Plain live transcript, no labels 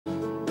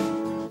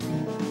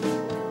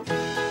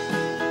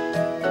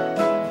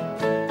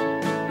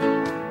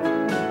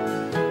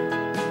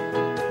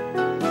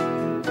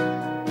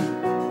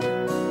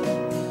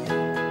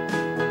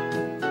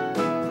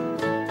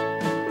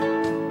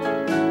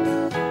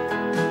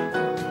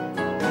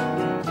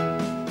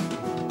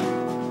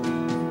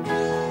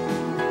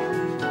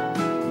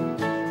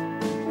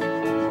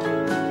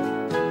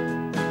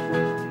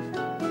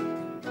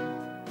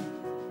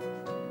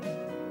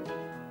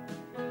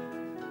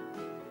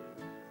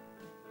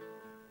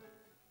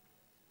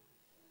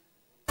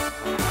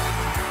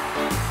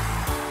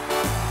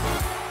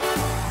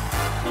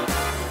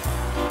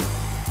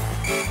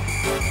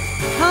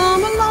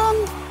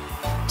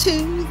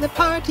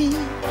party.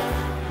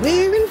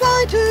 We're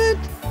invited,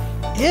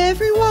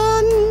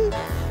 everyone.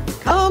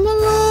 Come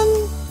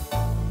along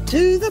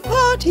to the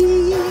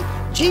party.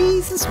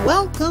 Jesus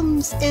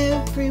welcomes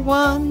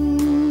everyone.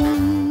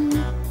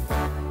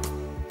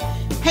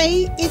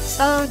 Hey, it's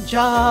our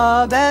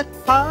job at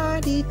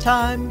party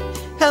time.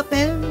 Help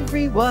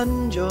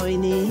everyone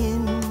join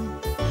in.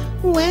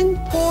 When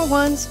poor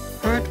ones,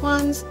 hurt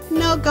ones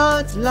know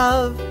God's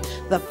love,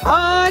 the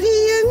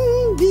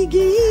partying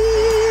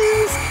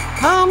begins.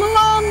 Come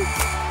along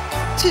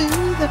to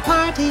the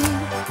party.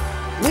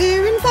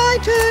 We're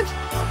invited,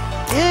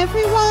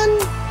 everyone.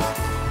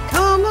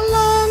 Come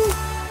along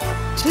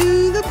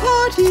to the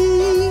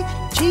party.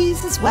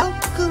 Jesus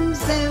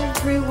welcomes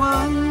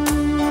everyone.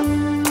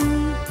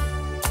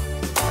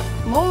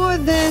 More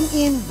than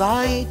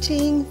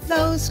inviting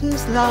those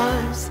whose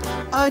lives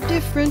are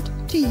different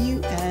to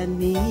you and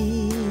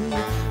me,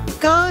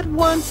 God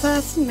wants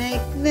us to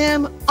make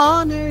them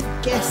honored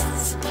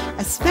guests,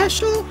 as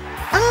special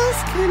as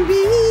can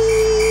be.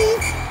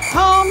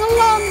 Come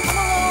along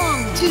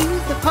to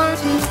the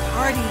party.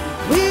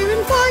 We're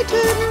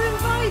invited,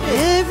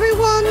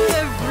 everyone.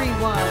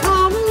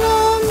 Come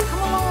along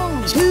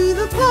to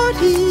the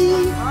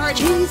party.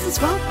 Jesus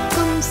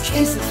welcomes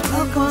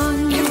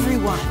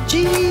everyone.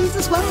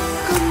 Jesus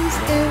welcomes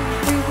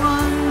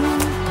everyone.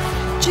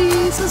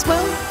 Jesus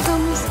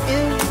welcomes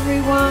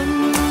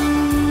everyone.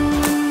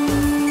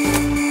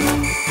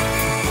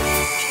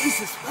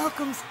 Jesus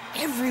welcomes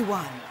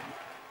everyone.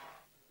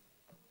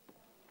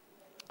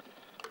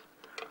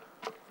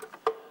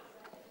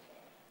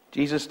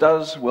 Jesus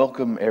does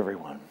welcome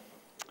everyone.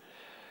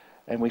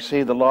 And we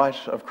see the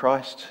light of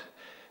Christ,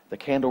 the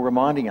candle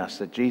reminding us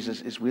that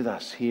Jesus is with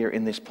us here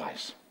in this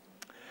place.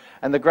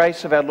 And the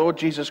grace of our Lord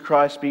Jesus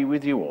Christ be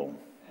with you all.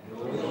 And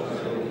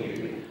also with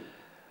you.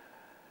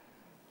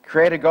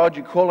 Creator God,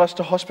 you call us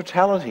to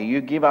hospitality.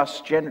 You give us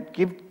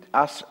generously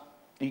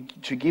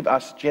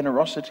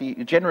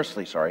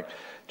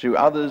to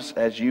others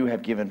as you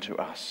have given to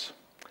us.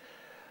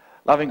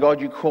 Loving God,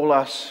 you call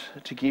us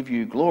to give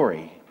you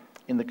glory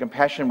in the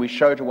compassion we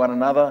show to one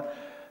another,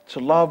 to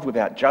love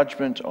without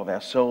judgment of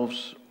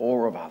ourselves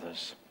or of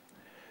others.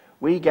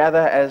 We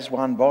gather as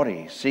one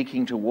body,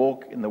 seeking to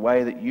walk in the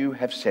way that you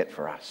have set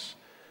for us.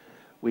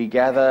 We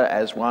gather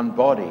as one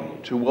body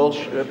to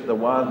worship the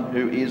one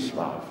who is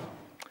love.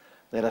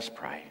 Let us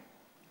pray.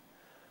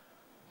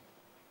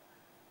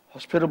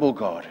 Hospitable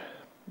God,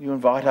 you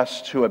invite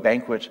us to a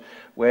banquet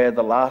where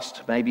the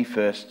last may be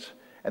first,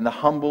 and the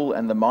humble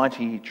and the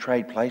mighty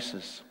trade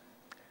places.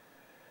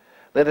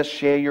 Let us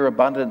share your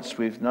abundance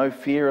with no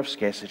fear of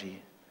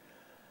scarcity.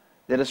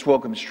 Let us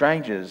welcome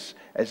strangers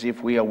as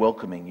if we are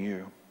welcoming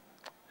you.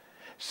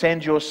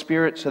 Send your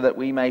Spirit so that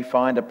we may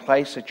find a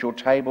place at your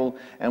table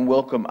and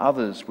welcome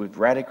others with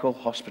radical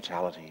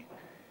hospitality.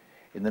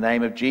 In the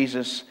name of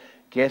Jesus,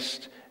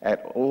 guest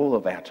at all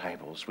of our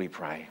tables, we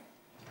pray.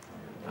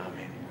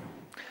 Amen.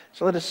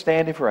 So let us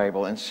stand if we're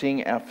able and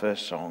sing our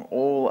first song,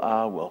 All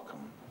Are Welcome.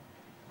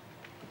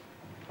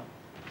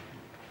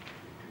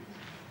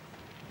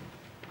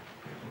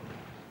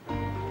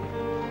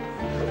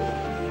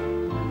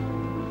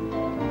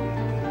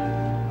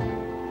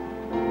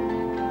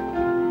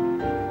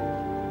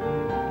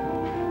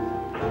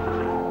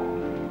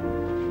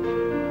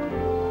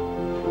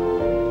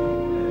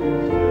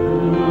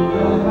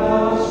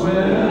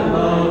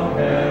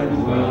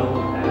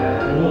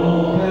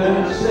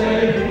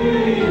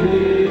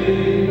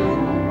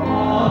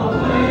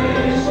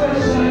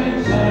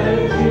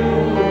 Say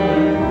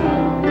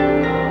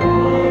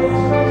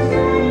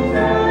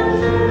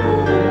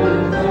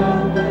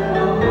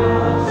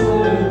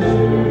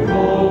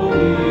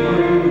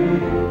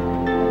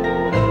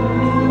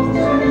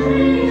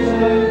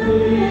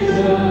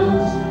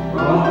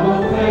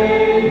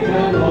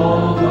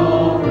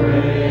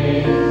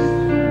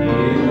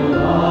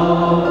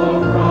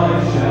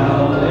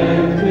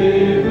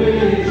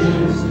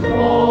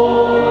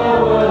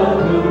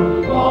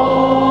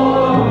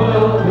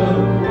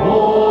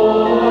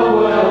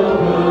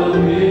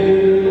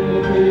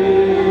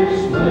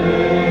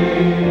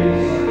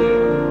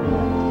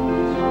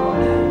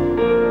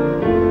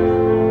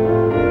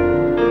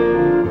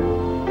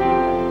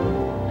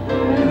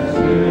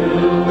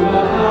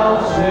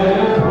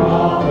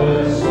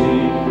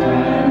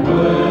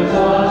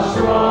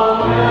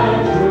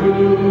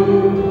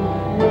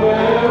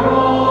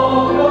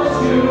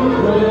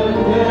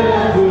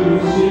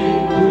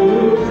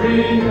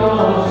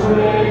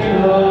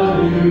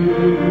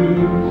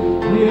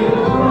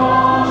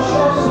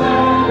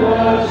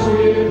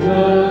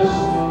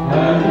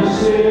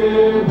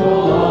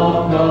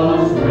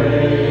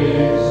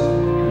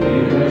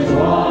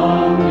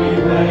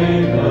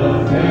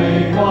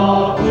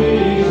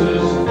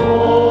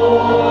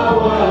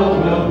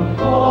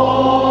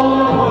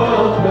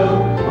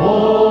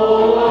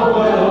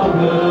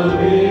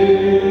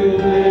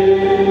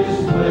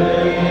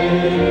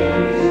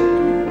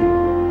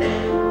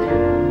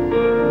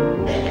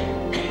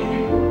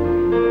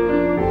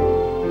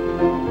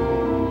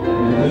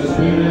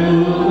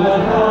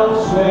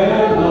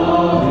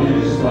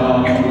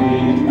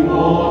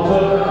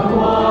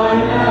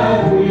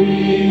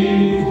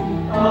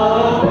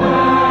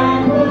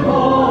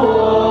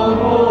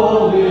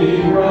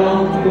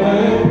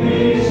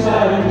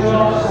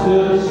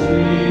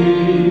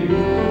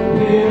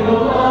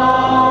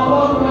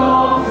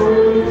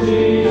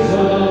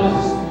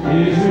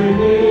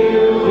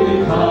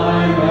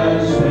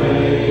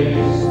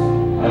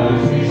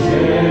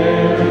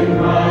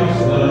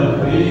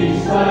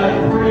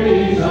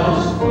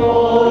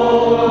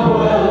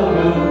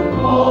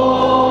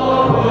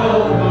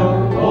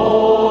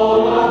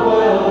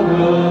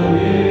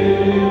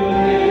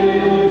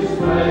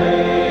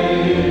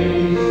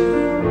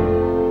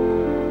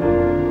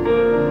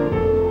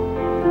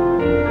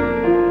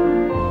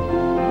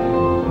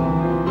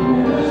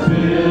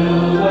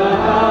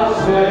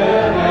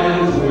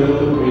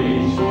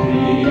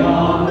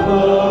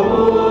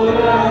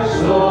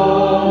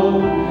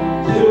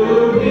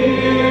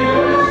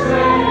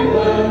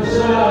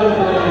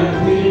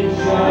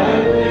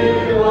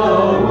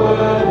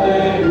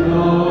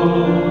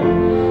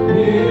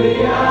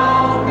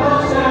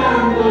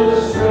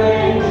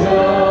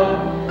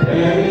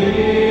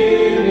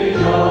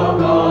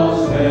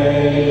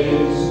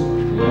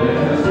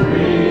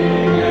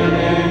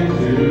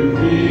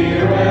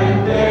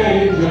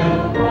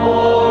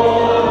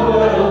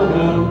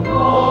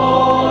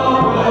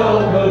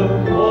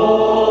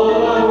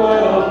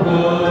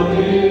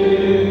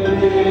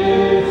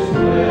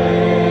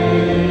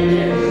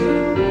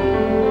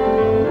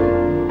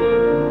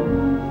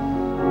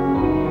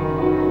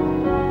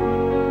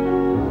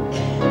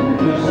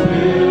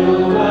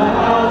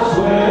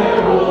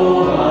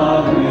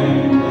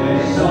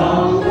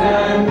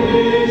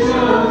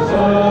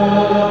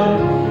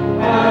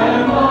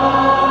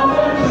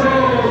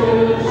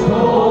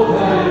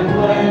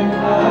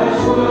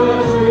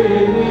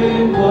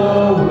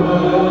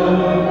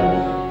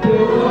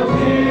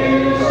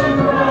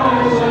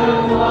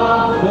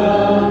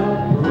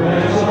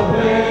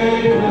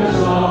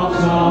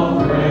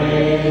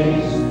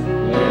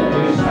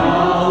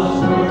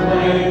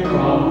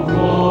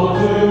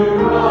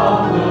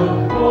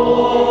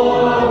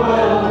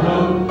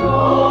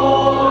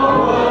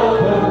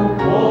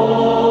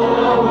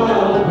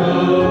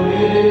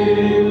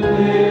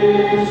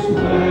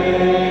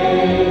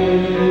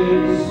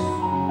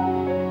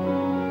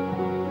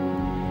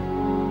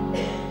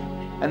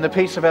And the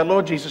peace of our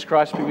Lord Jesus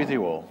Christ be with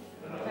you all.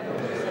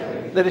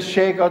 Let us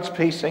share God's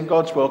peace and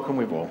God's welcome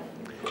with all.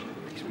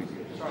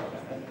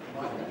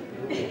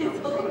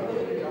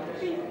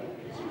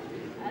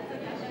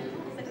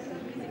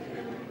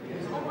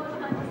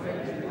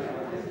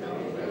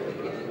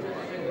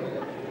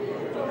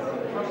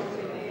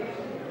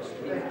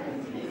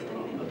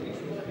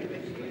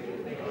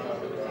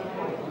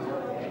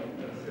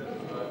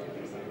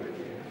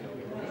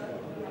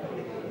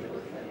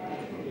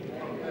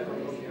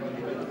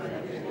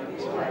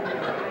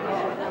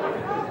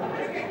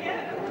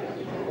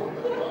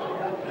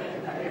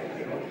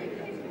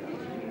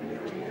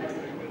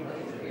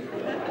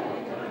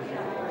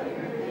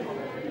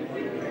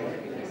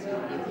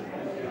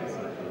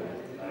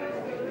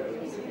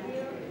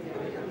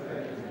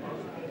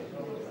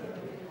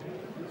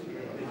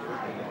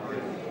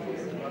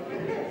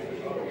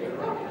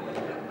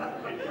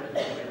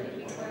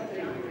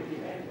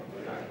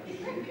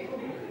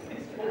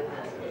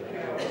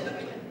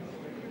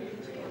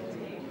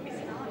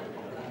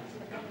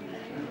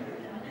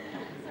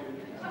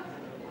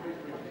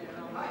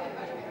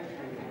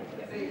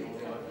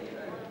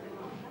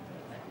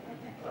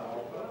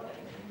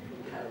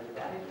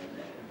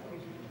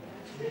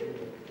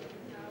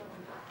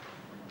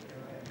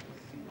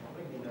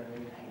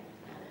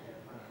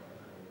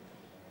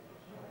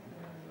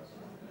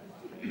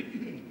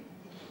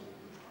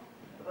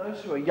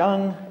 Those who are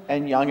young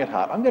and young at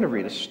heart, I'm going to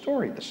read a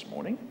story this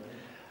morning.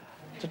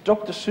 It's a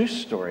Dr. Seuss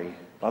story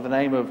by the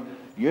name of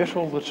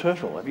Yertle the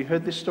Turtle. Have you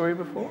heard this story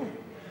before?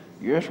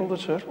 Yertle the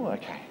Turtle?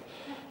 Okay.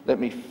 Let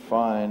me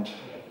find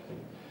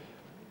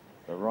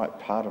the right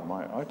part of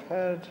my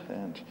iPad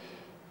and...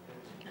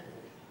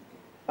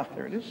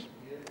 there it is.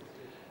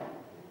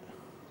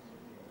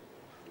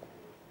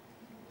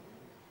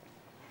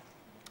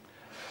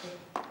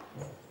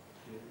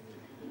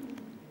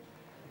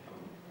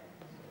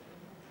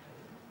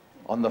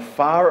 On the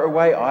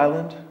faraway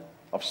island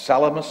of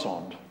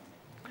Salamasond,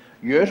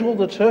 Yertle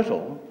the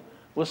Turtle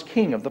was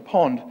king of the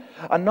pond.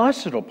 A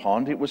nice little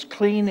pond. It was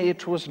clean,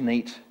 it was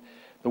neat.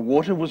 The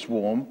water was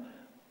warm.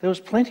 There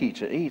was plenty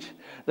to eat.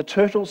 The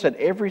turtles had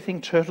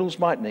everything turtles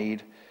might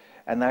need,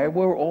 and they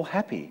were all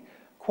happy,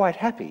 quite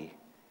happy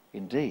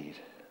indeed.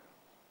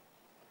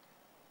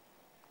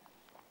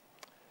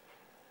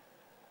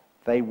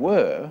 They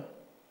were,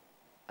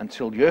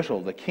 until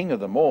Yertle, the king of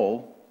them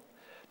all,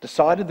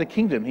 decided the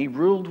kingdom he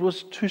ruled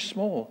was too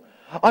small.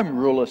 I'm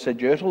ruler, said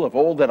Yertle, of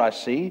all that I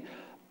see,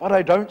 but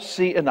I don't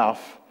see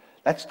enough.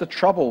 That's the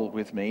trouble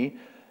with me.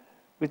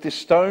 With this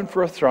stone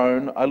for a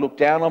throne, I look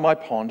down on my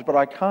pond, but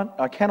I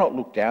cannot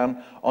look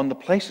down on the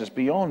places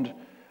beyond.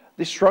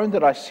 This throne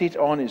that I sit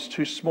on is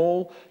too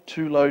small,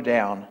 too low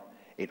down.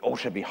 It ought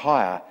to be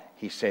higher,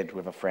 he said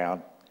with a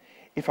frown.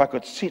 If I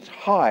could sit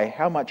high,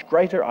 how much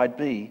greater I'd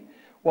be.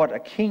 What a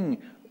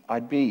king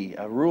I'd be,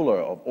 a ruler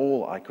of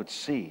all I could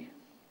see.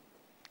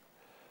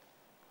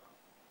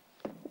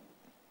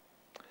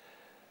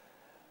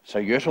 So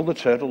Yertle the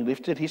Turtle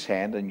lifted his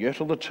hand, and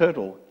Yertle the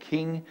Turtle,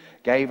 king,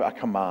 gave a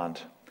command.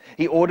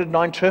 He ordered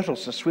 9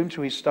 turtles to swim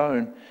to his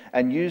stone,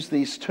 and using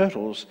these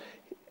turtles,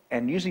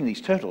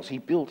 he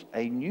built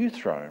a new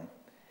throne.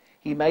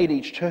 He made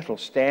each turtle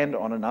stand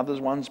on another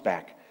one's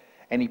back,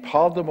 and he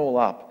piled them all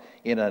up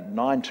in a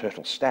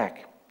 9-turtle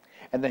stack.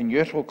 And then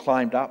Yertle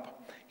climbed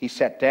up. He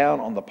sat down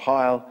on the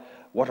pile.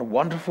 What a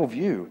wonderful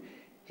view!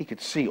 He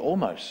could see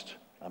almost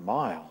a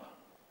mile.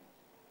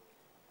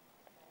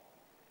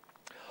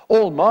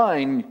 All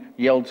mine,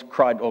 Yertle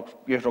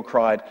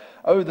cried.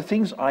 Oh, the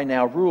things I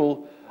now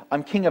rule.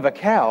 I'm king of a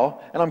cow,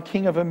 and I'm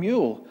king of a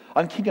mule.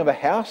 I'm king of a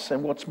house,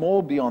 and what's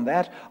more beyond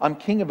that, I'm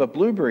king of a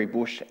blueberry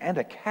bush and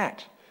a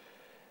cat.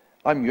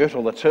 I'm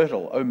Yertle the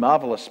Turtle, oh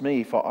marvellous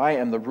me, for I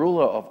am the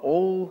ruler of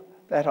all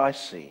that I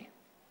see.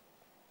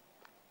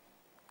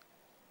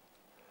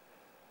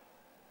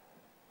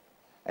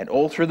 And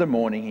all through the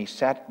morning he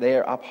sat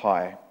there up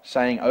high,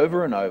 saying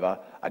over and over,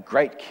 a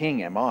great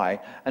king am I,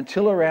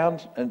 until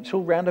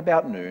round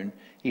about noon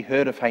he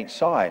heard a faint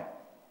sigh.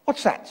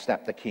 What's that?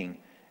 Snapped the king,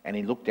 and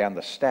he looked down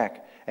the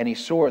stack, and he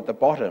saw at the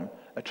bottom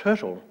a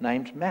turtle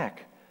named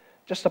Mac,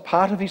 just a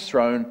part of his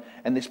throne,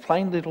 and this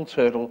plain little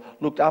turtle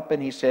looked up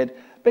and he said,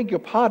 Beg your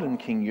pardon,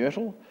 King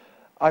Yertle,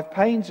 I've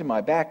pains in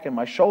my back and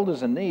my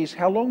shoulders and knees.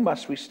 How long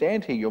must we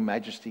stand here, your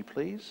majesty,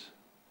 please?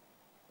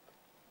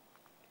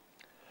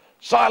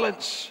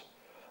 Silence!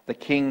 The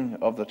king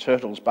of the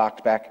turtles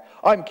barked back.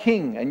 I'm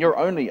king, and you're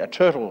only a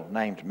turtle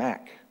named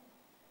Mac.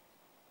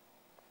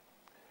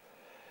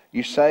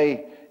 You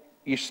stay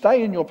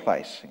in your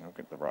place. I'll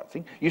get the right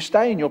thing. You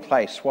stay in your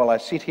place while I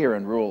sit here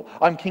and rule.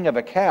 I'm king of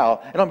a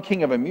cow, and I'm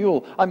king of a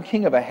mule. I'm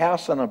king of a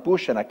house and a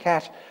bush and a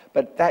cat.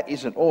 But that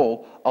isn't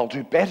all. I'll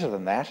do better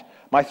than that.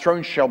 My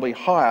throne shall be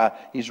higher,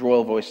 his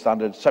royal voice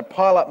thundered. So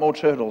pile up more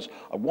turtles.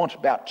 I want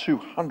about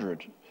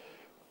 200.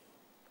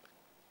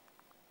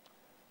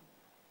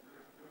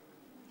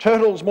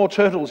 Turtles, more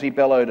turtles, he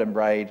bellowed and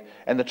brayed,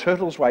 and the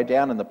turtles way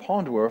down in the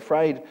pond were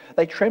afraid.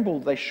 They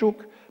trembled, they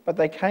shook, But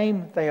they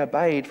came, they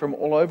obeyed from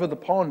all over the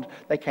pond.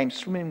 They came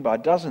swimming by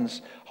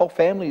dozens, whole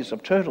families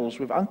of turtles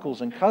with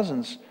uncles and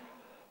cousins.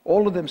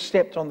 All of them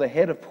stepped on the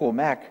head of poor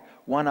Mac.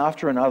 One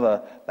after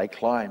another, they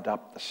climbed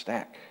up the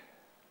stack.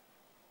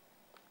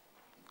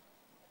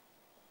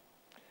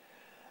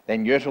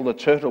 Then Yertle the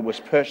turtle was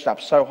perched up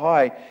so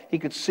high he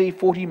could see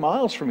 40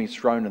 miles from his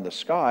throne in the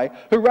sky.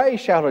 "Hooray!"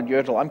 shouted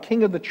Yertle. "I'm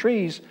king of the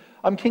trees.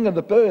 I'm king of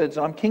the birds.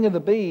 I'm king of the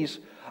bees.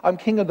 I'm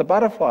king of the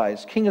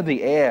butterflies, king of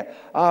the air.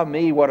 Ah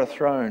me, what a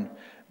throne,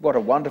 what a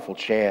wonderful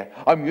chair.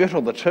 I'm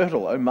Yertle the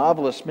turtle, oh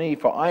marvellous me,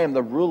 for I am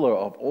the ruler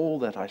of all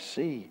that I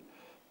see."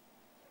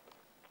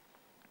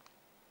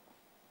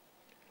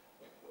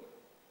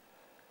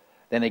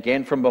 Then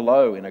again from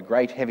below, in a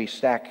great heavy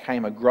stack,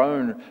 came a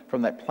groan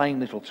from that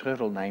plain little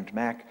turtle named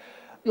Mac.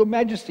 "Your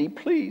Majesty,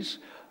 please,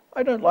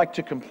 I don't like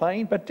to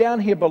complain, but down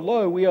here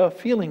below we are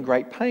feeling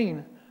great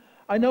pain.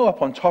 I know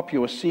up on top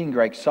you are seeing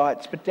great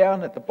sights, but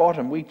down at the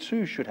bottom we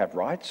too should have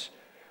rights.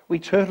 We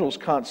turtles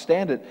can't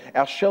stand it,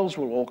 our shells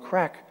will all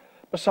crack.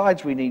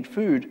 Besides, we need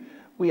food.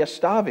 We are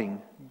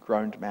starving,"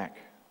 groaned Mac.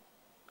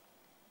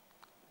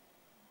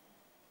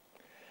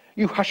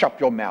 "You hush up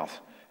your mouth,"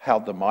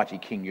 howled the mighty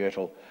King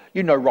Yertle.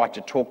 "You no right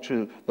to talk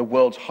to the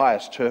world's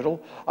highest turtle.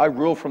 I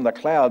rule from the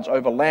clouds,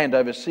 over land,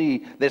 over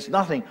sea. There's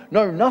nothing,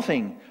 no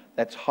nothing,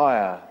 that's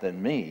higher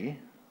than me."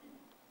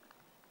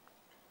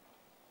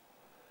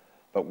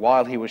 But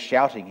while he was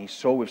shouting, he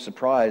saw with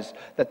surprise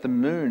that the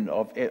moon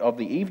of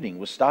the evening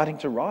was starting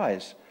to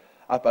rise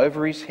up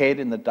over his head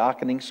in the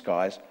darkening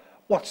skies.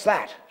 "What's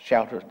that?"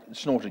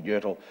 snorted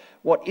Yertle.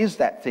 "What is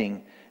that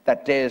thing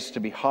that dares to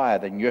be higher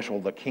than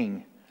Yertle the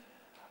king?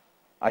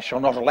 I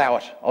shall not allow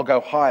it. I'll go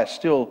higher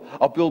still.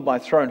 I'll build my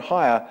throne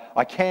higher.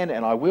 I can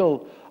and I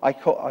will.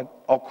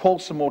 I'll call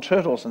some more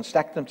turtles and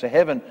stack them to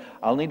heaven.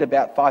 I'll need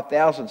about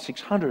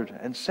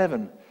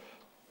 5,607.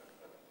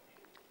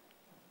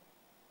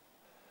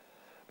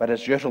 But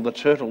as Yertle the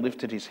turtle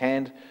lifted his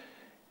hand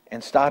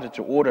and started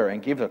to order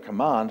and give a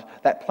command,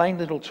 that plain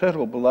little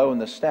turtle below in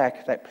the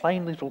stack, that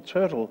plain little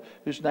turtle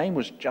whose name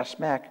was just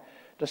Mac,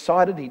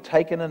 decided he'd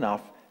taken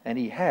enough, and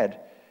he had.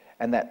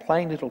 And that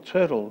plain little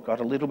turtle got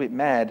a little bit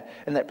mad,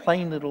 and that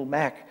plain little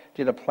Mac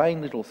did a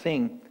plain little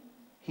thing.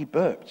 He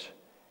burped,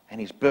 and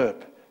his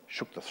burp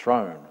shook the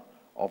throne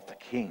of the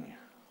king.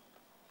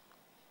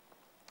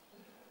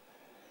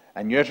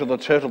 And Yertle the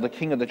turtle, the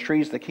king of the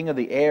trees, the king of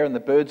the air and the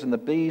birds and the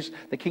bees,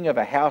 the king of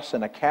a house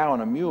and a cow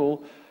and a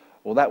mule,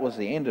 well, that was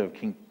the end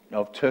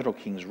of Turtle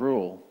King's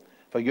rule.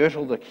 For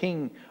Yertle, the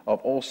king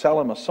of all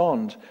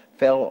Salamasond,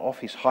 fell off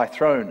his high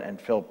throne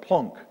and fell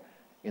plonk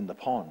in the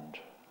pond.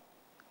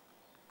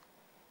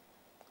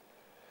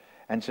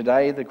 And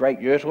today, the great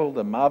Yertle,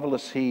 the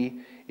marvellous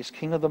he, is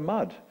king of the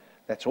mud.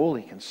 That's all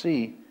he can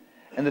see.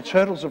 And the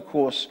turtles, of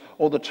course,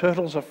 all the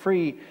turtles are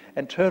free,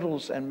 and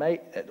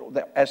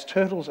as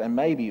turtles and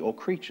maybe all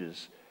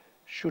creatures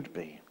should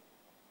be.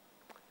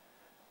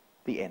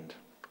 The end.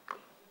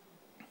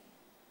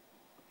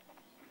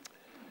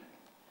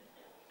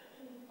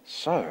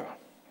 So,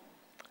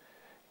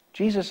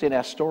 Jesus in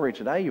our story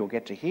today, you'll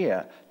get to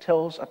hear,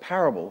 tells a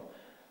parable.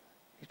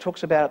 He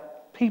talks about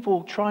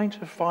people trying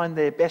to find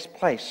their best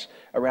place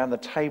around the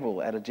table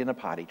at a dinner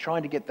party,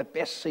 trying to get the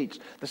best seats.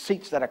 The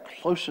seats that are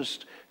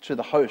closest to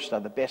the host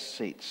are the best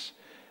seats.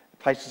 It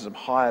places them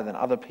higher than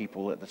other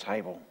people at the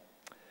table.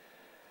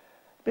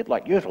 A bit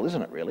like Yertle,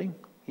 isn't it, really?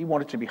 He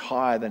wanted to be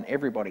higher than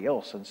everybody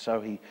else, and so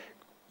he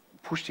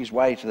pushed his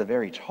way to the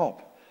very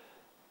top.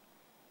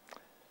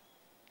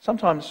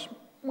 Sometimes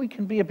we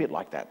can be a bit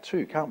like that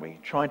too, can't we?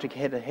 Trying to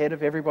get ahead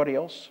of everybody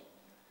else.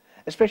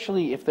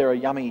 Especially if there are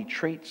yummy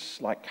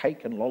treats like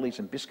cake and lollies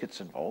and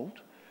biscuits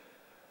involved,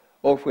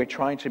 or if we're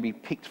trying to be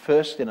picked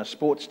first in a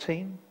sports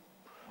team,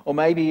 or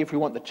maybe if we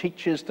want the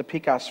teachers to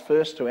pick us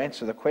first to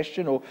answer the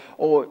question,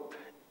 or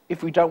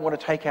if we don't want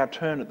to take our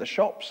turn at the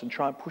shops and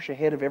try and push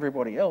ahead of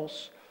everybody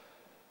else.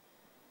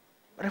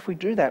 But if we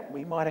do that,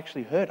 we might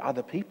actually hurt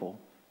other people,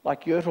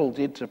 like Yertle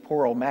did to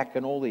poor old Mac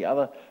and all the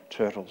other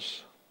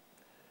turtles.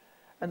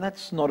 And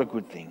that's not a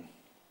good thing.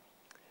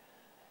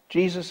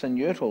 Jesus and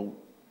Yertle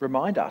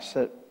remind us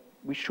that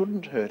we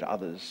shouldn't hurt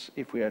others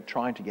if we are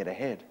trying to get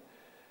ahead.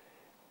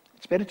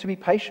 It's better to be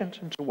patient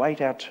and to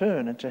wait our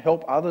turn and to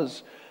help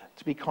others,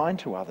 to be kind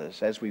to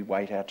others as we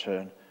wait our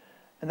turn.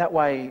 And that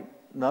way,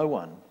 no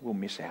one will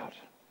miss out.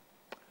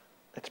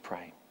 Let's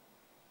pray.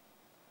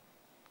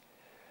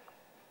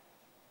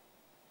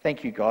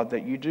 Thank you, God,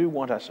 that you do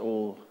want us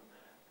all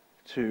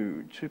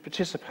to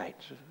participate.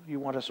 You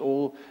want us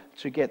all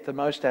to get the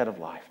most out of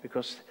life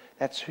because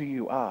that's who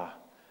you are.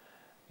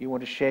 You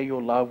want to share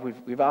your love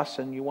with us,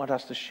 and you want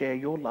us to share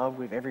your love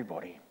with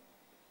everybody.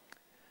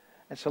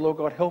 And so, Lord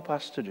God, help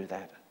us to do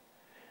that.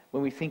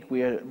 When we think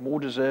we are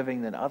more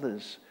deserving than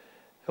others,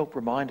 help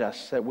remind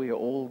us that we are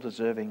all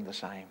deserving the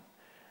same,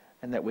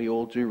 and that we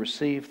all do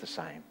receive the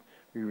same.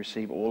 We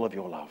receive all of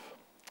your love.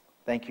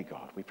 Thank you,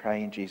 God. We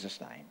pray in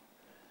Jesus' name.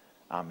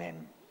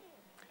 Amen.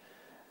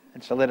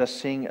 And so let us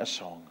sing a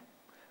song.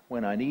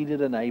 When I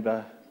needed a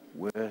neighbour,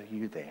 were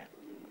you there?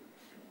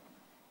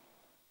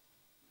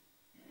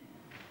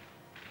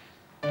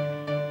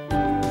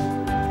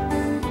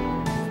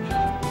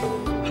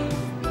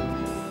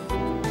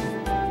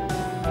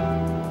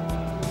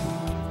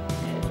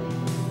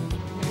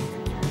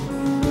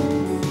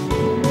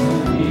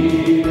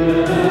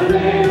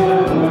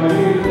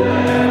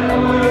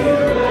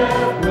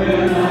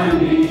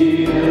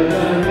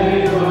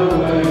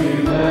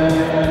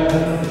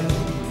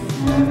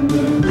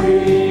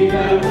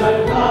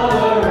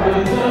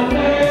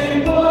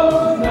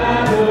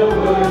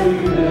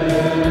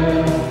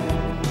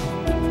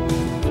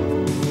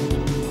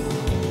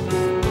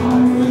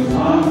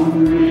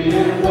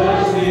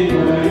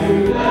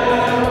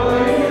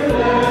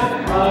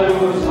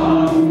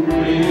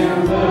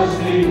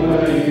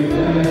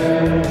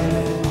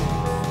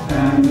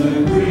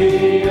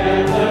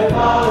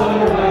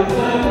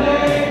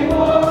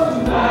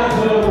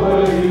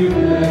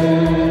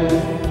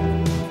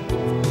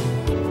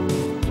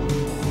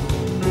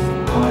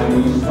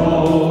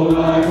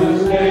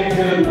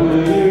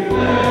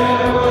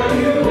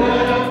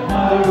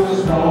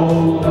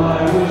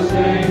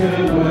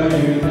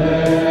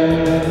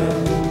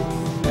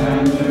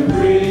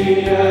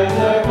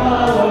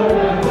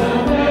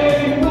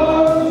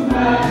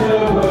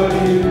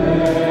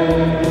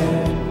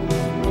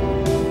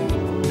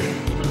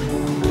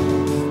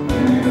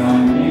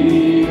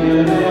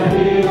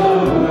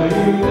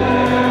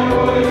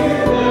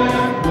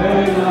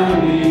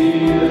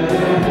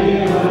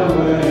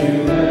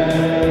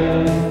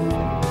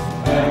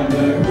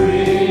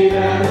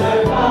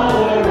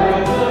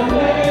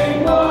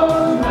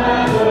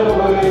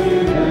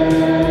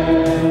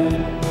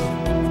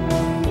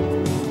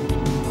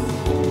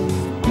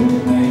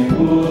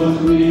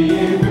 put me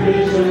in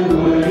prison,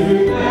 were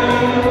you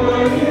there?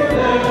 Were you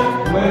there?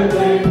 When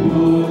they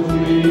put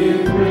me in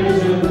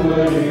prison,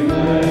 were you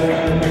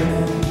there?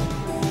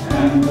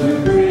 And the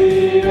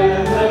creed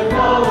and the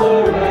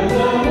color and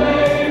the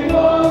name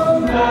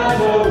won't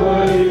matter,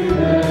 were you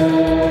there?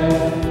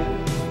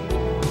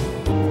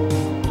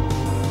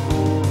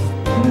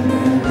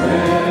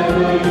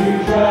 Wherever you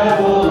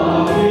travel,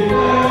 I'll be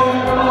there,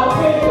 I'll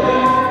be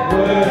there.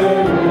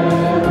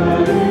 Wherever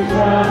you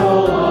travel,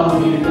 I'll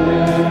be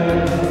there.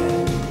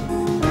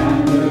 And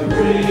the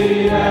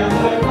creed and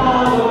the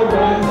color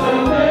and the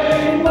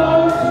name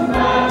won't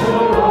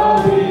matter, I'll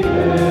be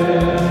there.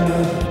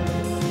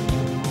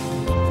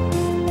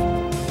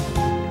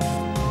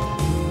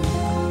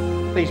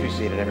 Please be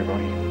seated,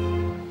 everybody.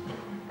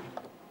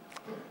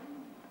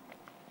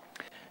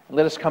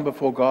 Let us come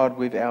before God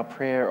with our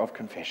prayer of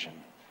confession.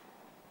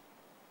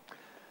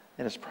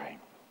 Let us pray.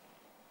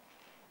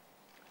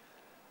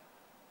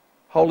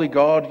 Holy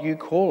God, you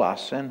call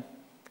us and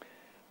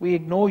we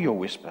ignore your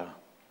whisper,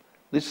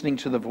 listening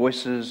to the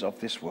voices of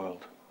this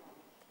world.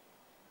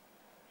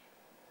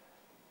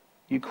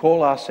 You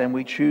call us and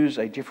we choose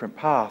a different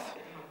path,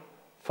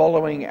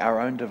 following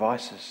our own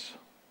devices.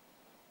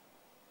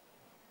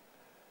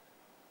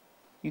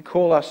 You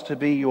call us to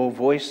be your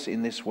voice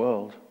in this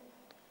world,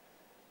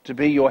 to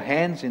be your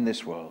hands in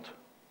this world,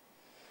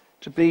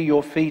 to be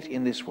your feet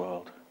in this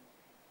world,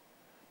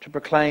 to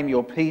proclaim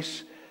your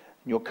peace,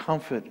 your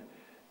comfort,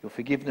 your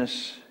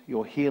forgiveness,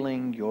 your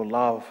healing, your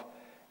love,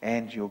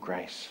 and your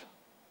grace.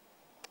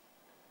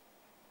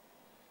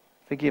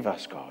 Forgive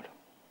us, God.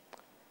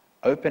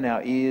 Open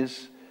our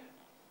ears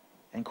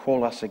and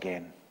call us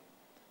again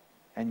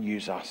and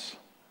use us.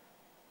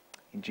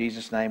 In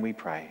Jesus' name we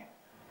pray.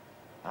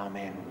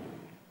 Amen.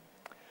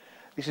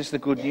 This is the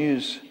good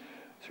news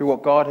through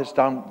what God has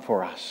done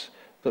for us,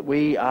 that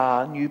we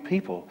are new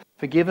people,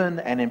 forgiven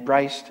and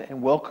embraced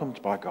and welcomed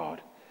by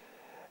God.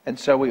 And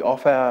so we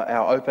offer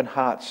our open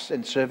hearts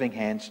and serving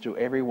hands to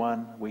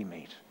everyone we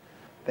meet.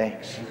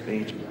 Thanks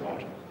be to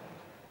God.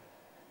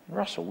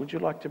 Russell, would you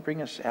like to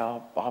bring us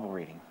our Bible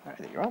reading? All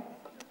right, there you are.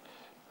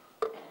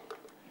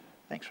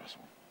 Thanks,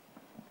 Russell.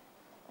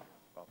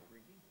 Bible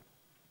reading.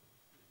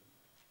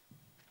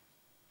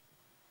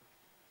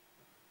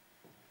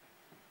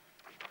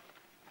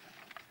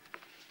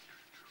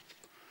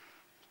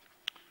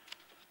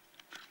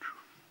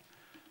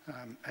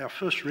 Our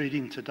first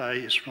reading today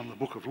is from the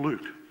book of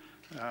Luke.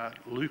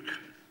 Luke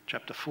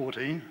chapter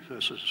 14,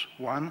 verses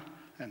 1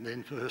 and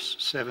then verse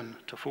 7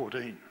 to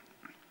 14.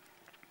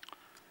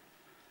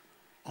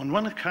 On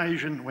one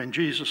occasion when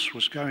Jesus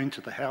was going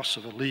to the house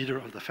of a leader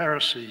of the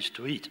Pharisees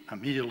to eat a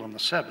meal on the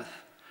Sabbath,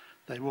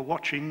 they were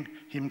watching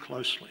him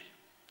closely.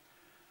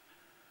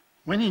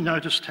 When he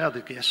noticed how the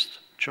guests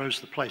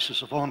chose the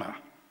places of honour,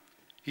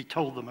 he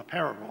told them a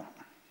parable.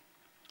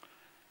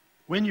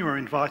 When you are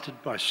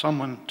invited by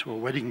someone to a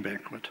wedding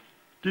banquet,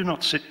 do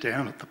not sit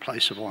down at the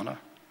place of honour,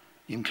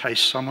 in case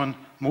someone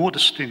more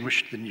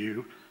distinguished than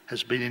you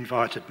has been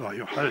invited by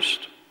your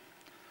host.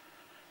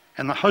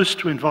 And the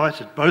host who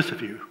invited both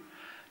of you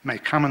may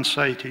come and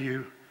say to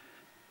you,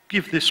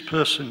 give this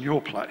person your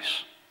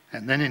place,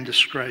 and then in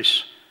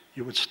disgrace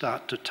you would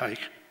start to take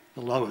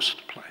the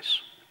lowest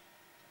place.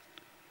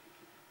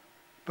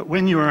 But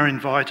when you are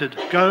invited,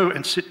 go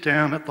and sit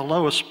down at the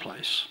lowest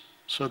place,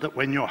 so that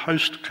when your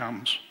host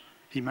comes,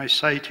 he may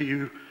say to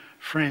you,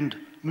 friend,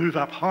 move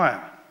up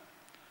higher.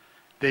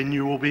 Then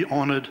you will be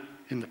honoured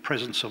in the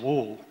presence of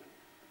all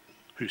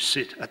who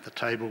sit at the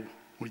table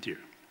with you.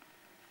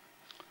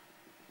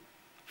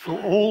 For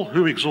all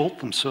who exalt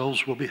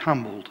themselves will be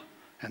humbled,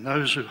 and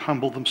those who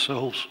humble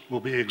themselves will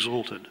be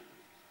exalted.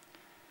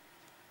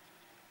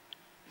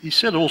 He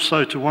said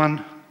also to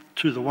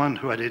the one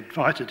who had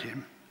invited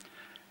him,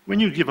 when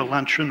you give a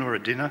luncheon or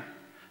a dinner,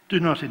 do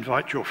not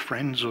invite your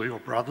friends or your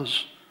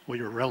brothers or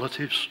your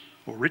relatives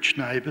or rich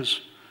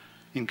neighbours,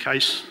 in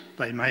case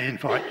they may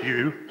invite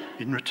you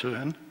in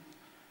return,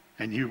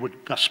 and you would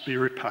thus be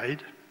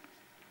repaid.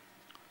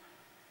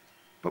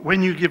 But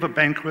when you give a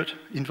banquet,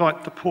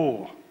 invite the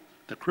poor,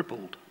 the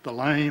crippled, the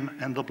lame,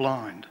 and the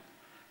blind,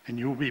 and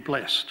you will be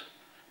blessed,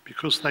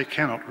 because they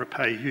cannot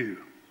repay you,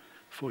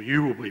 for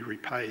you will be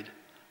repaid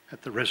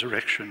at the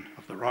resurrection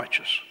of the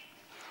righteous.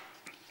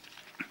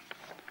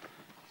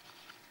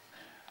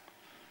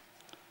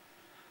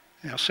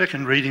 Our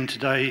second reading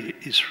today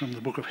is from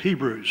the book of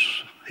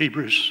Hebrews,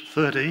 Hebrews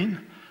 13,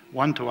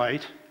 1 to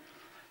 8,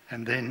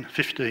 and then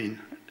 15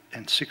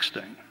 and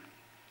 16.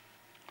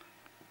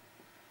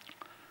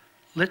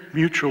 Let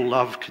mutual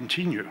love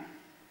continue.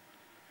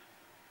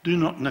 Do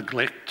not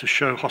neglect to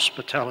show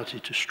hospitality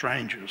to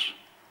strangers,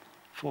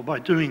 for by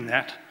doing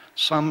that,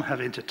 some have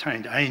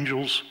entertained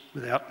angels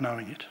without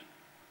knowing it.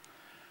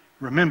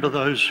 Remember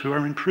those who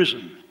are in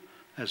prison,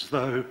 as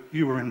though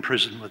you were in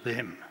prison with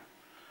them.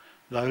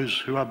 Those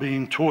who are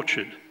being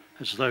tortured,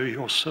 as though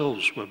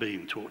yourselves were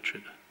being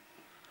tortured.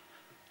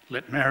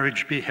 Let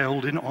marriage be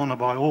held in honour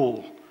by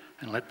all,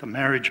 and let the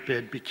marriage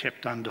bed be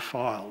kept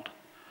undefiled,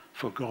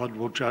 for God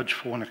will judge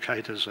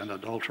fornicators and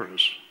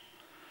adulterers.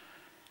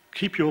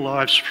 Keep your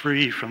lives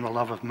free from the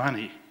love of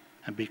money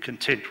and be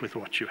content with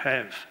what you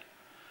have.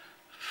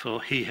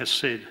 For he has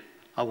said,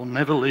 I will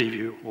never leave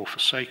you or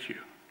forsake you.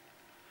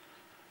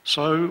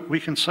 So we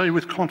can say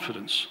with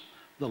confidence,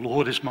 the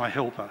Lord is my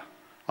helper.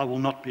 I will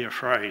not be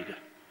afraid.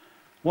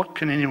 What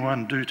can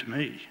anyone do to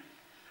me?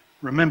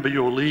 Remember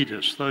your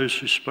leaders, those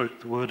who spoke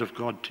the word of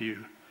God to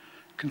you.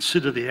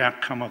 Consider the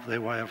outcome of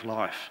their way of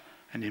life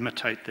and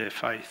imitate their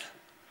faith.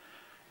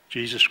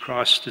 Jesus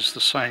Christ is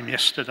the same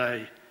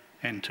yesterday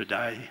and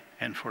today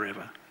and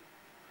forever.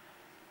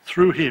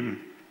 Through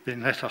him,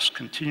 then let us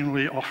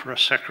continually offer a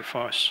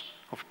sacrifice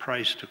of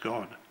praise to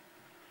God.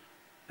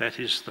 That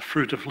is the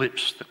fruit of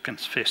lips that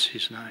confess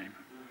his name.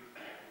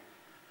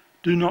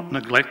 Do not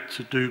neglect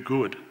to do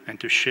good and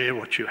to share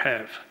what you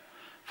have,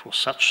 for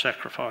such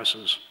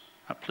sacrifices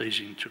are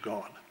pleasing to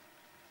God.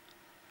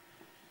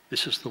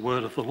 This is the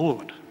word of the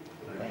Lord.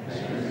 Thanks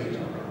be to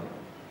God.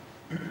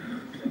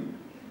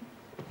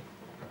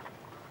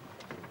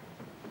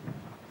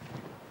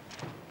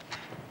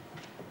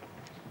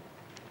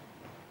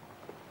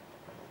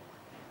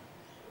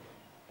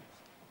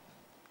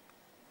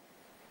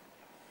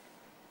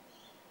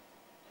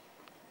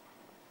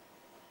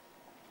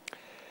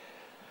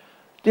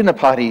 Dinner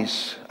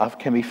parties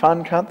can be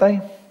fun, can't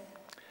they?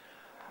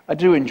 I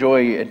do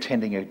enjoy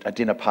attending a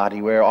dinner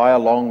party where I,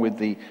 along with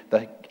the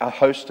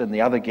host and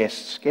the other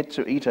guests, get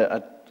to eat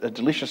a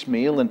delicious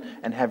meal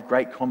and have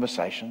great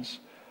conversations.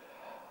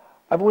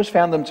 I've always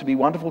found them to be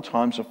wonderful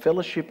times of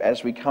fellowship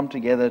as we come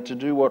together to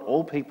do what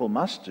all people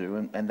must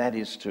do, and that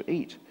is to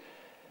eat.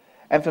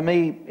 And for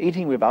me,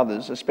 eating with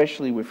others,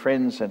 especially with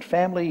friends and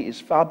family,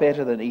 is far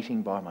better than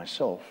eating by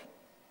myself.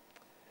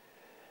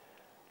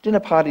 Dinner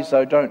parties,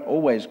 though, don't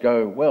always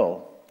go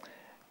well.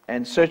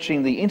 And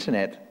searching the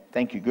internet,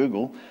 thank you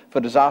Google, for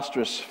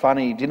disastrous,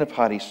 funny dinner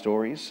party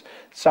stories,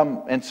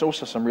 and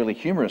also some really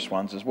humorous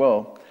ones as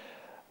well,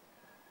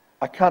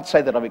 I can't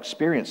say that I've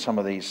experienced some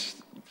of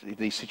these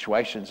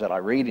situations that I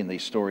read in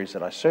these stories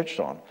that I searched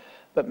on,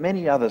 but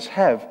many others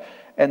have,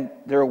 and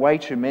there are way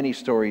too many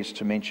stories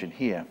to mention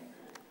here.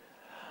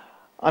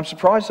 I'm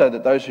surprised, though,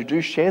 that those who do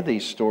share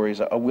these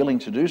stories are willing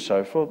to do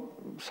so, for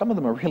some of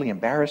them are really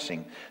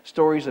embarrassing.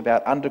 Stories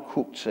about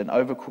undercooked and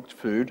overcooked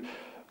food,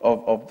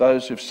 of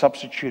those who've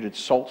substituted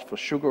salt for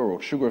sugar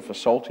or sugar for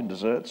salt in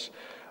desserts,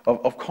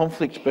 of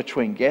conflict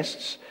between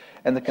guests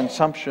and the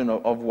consumption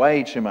of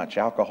way too much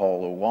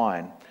alcohol or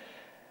wine,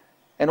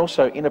 and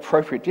also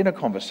inappropriate dinner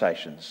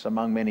conversations,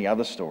 among many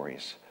other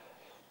stories.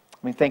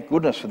 I mean, thank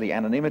goodness for the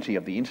anonymity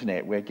of the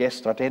internet, where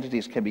guest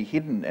identities can be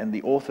hidden and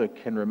the author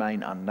can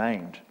remain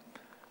unnamed.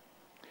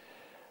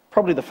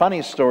 Probably the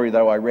funniest story,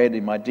 though, I read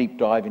in my deep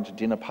dive into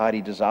dinner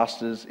party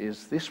disasters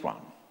is this one.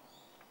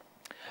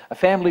 A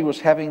family was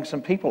having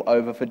some people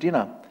over for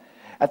dinner.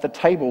 At the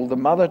table, the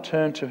mother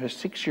turned to her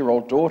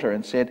 6-year-old daughter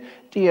and said,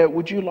 "Dear,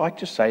 would you like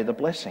to say the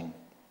blessing?"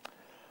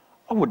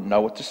 "I wouldn't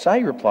know what to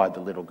say," replied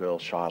the little girl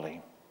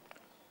shyly.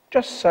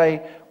 "Just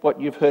say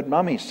what you've heard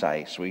Mummy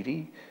say,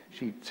 sweetie,"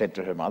 she said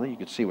to her mother. You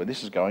could see where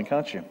this is going,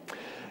 can't you?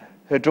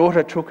 Her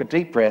daughter took a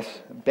deep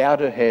breath,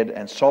 bowed her head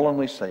and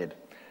solemnly said,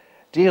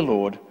 "Dear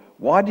Lord,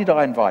 why did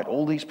I invite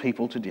all these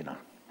people to dinner?"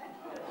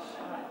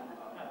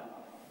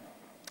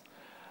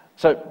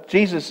 So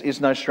Jesus is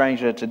no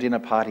stranger to dinner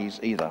parties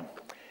either.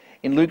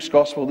 In Luke's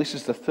Gospel, this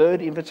is the third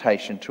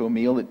invitation to a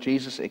meal that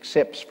Jesus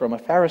accepts from a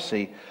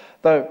Pharisee,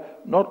 though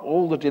not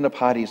all the dinner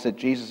parties that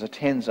Jesus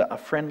attends are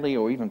friendly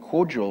or even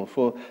cordial,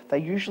 for they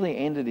usually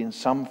ended in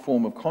some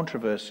form of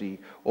controversy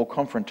or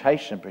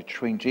confrontation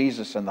between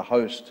Jesus and the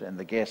host and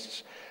the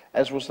guests,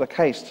 as was the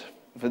case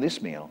for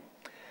this meal.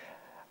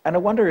 And I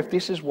wonder if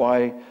this is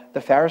why the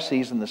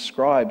Pharisees and the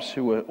scribes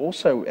who were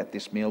also at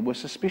this meal were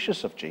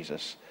suspicious of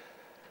Jesus.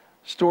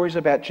 Stories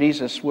about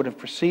Jesus would have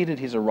preceded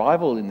his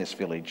arrival in this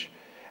village,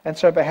 and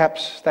so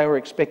perhaps they were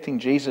expecting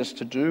Jesus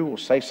to do or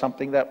say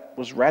something that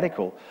was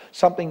radical,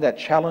 something that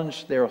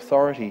challenged their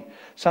authority,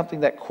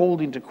 something that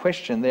called into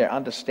question their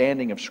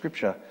understanding of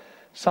Scripture,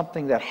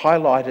 something that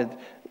highlighted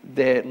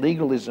their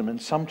legalism and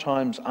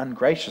sometimes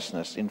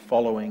ungraciousness in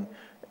following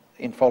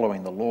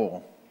the law.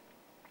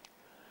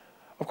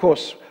 Of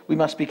course, we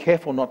must be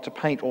careful not to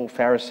paint all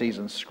Pharisees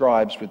and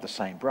scribes with the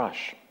same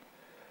brush.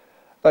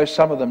 Though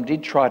some of them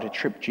did try to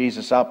trip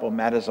Jesus up on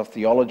matters of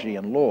theology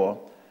and law,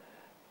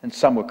 and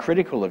some were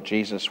critical of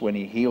Jesus when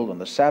he healed on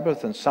the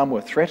Sabbath, and some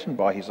were threatened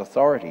by his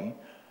authority,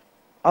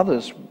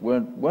 others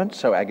weren't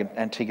so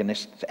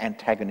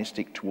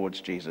antagonistic towards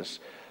Jesus.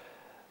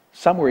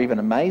 Some were even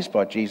amazed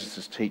by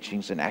Jesus'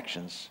 teachings and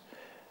actions,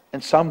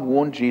 and some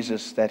warned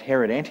Jesus that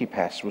Herod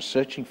Antipas was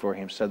searching for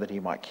him so that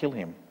he might kill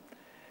him.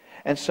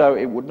 And so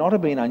it would not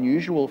have been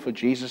unusual for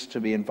Jesus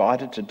to be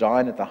invited to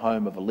dine at the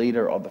home of a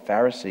leader of the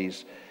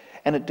Pharisees,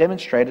 and it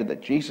demonstrated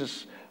that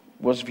Jesus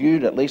was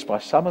viewed, at least by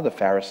some of the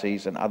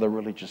Pharisees and other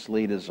religious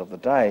leaders of the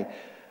day,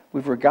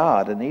 with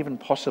regard and even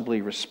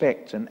possibly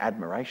respect and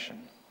admiration.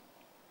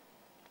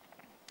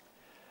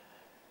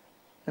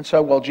 And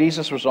so while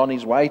Jesus was on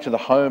his way to the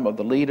home of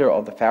the leader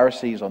of the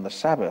Pharisees on the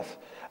Sabbath,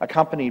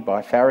 accompanied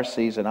by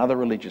Pharisees and other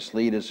religious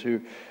leaders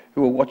who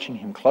were watching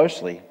him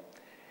closely,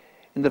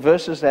 In the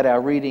verses that our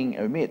reading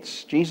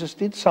omits, Jesus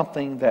did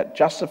something that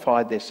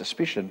justified their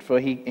suspicion, for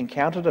he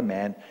encountered a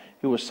man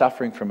who was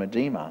suffering from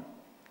edema.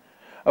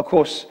 Of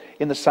course,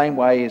 in the same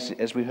way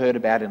as we heard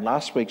about in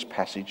last week's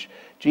passage,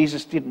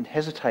 Jesus didn't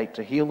hesitate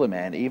to heal the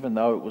man, even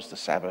though it was the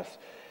Sabbath.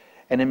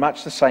 And in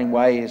much the same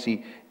way as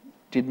he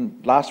did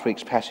in last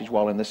week's passage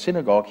while in the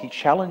synagogue, he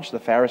challenged the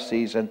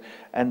Pharisees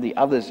and the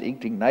others'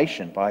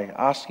 indignation by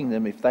asking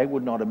them if they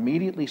would not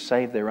immediately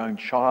save their own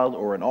child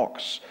or an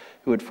ox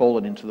who had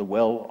fallen into the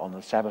well on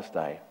the Sabbath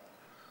day.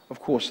 Of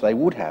course, they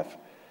would have.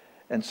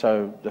 And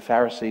so the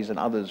Pharisees and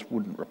others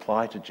wouldn't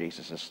reply to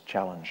Jesus'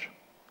 challenge.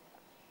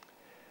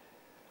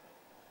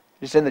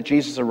 It is then that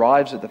Jesus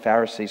arrives at the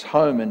Pharisees'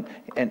 home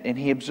and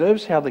he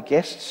observes how the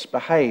guests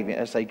behave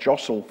as they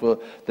jostle for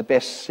the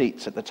best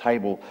seats at the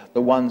table,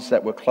 the ones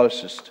that were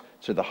closest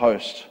to the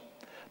host,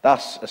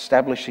 thus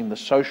establishing the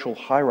social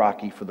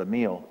hierarchy for the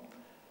meal.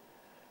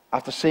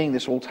 After seeing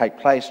this all take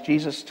place,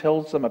 Jesus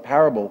tells them a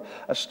parable,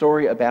 a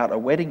story about a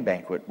wedding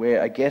banquet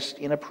where a guest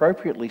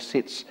inappropriately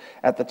sits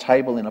at the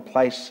table in a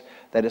place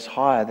that is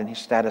higher than his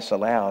status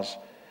allows.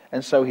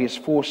 And so he is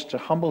forced to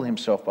humble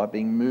himself by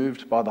being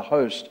moved by the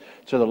host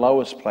to the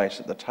lowest place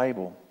at the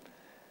table.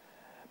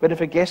 But if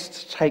a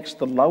guest takes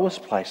the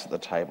lowest place at the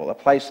table, a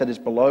place that is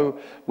below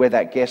where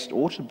that guest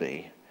ought to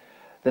be,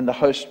 then the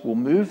host will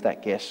move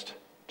that guest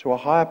to a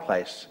higher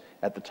place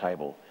at the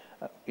table,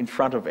 in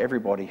front of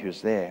everybody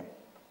who's there.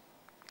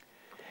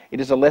 It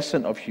is a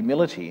lesson of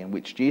humility in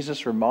which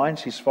Jesus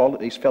reminds his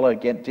fellow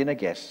dinner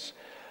guests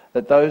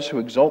that those who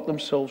exalt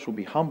themselves will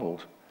be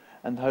humbled,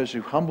 and those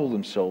who humble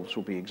themselves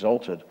will be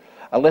exalted.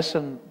 A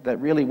lesson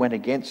that really went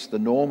against the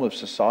norm of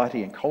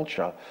society and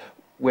culture,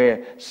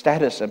 where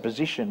status and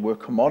position were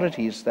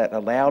commodities that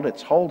allowed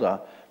its holder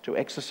to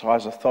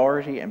exercise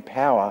authority and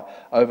power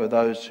over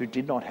those who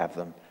did not have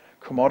them,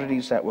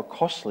 commodities that were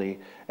costly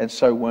and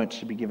so weren't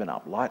to be given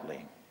up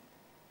lightly.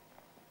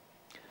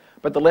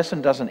 But the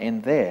lesson doesn't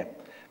end there,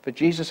 for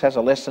Jesus has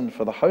a lesson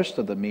for the host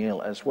of the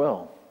meal as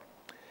well.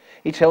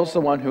 He tells the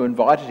one who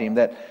invited him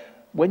that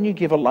when you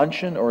give a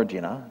luncheon or a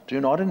dinner,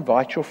 do not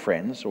invite your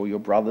friends or your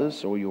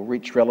brothers or your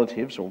rich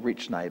relatives or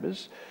rich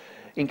neighbours,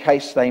 in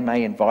case they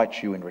may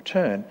invite you in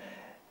return,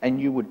 and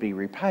you would be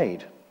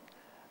repaid.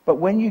 But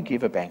when you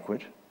give a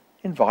banquet,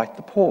 invite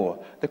the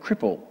poor, the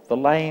cripple, the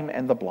lame,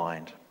 and the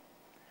blind.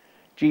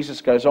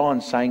 Jesus goes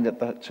on saying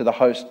to the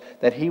host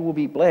that he will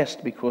be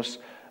blessed because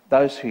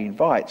those who he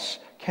invites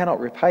cannot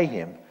repay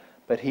him,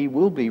 but he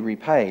will be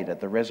repaid at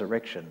the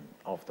resurrection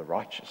of the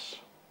righteous.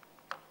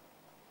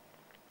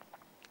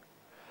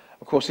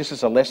 Of course, this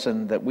is a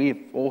lesson that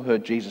we've all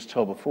heard Jesus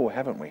tell before,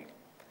 haven't we?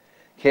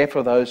 Care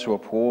for those who are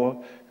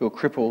poor, who are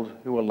crippled,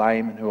 who are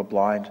lame, and who are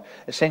blind.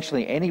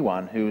 Essentially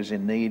anyone who is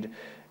in need.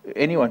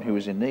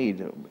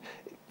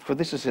 For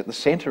this is at the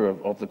centre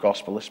of the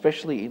gospel,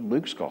 especially in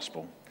Luke's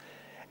gospel.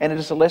 And it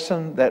is a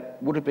lesson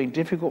that would have been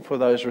difficult for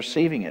those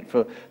receiving it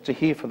to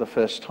hear for the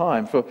first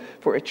time,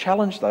 for it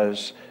challenged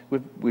those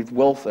with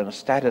wealth and a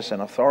status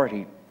and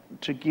authority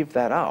to give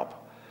that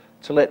up,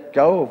 to let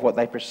go of what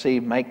they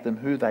perceive make them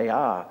who they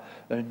are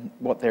and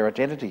what their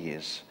identity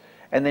is,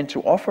 and then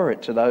to offer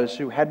it to those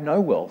who had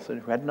no wealth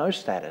and who had no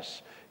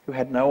status, who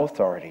had no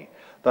authority,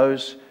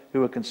 those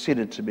who were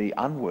considered to be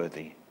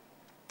unworthy.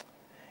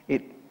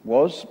 It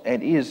was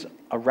and is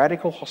a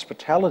radical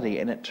hospitality,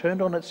 and it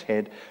turned on its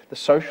head the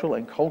social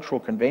and cultural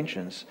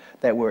conventions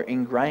that were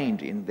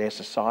ingrained in their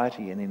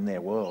society and in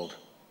their world.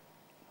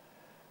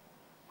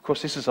 Of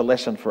course, this is a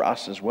lesson for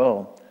us as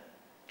well.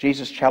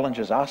 Jesus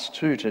challenges us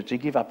too to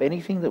give up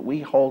anything that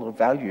we hold of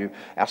value,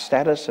 our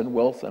status and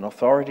wealth and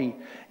authority,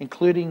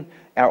 including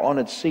our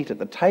honoured seat at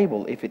the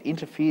table, if it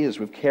interferes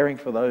with caring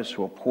for those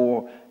who are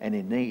poor and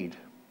in need.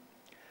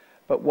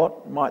 But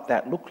what might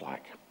that look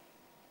like?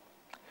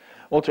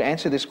 Well, to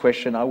answer this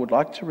question, I would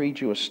like to read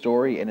you a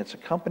story and its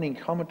accompanying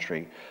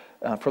commentary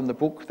from the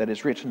book that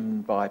is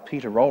written by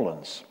Peter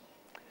Rowlands.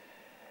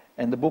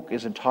 And the book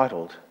is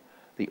entitled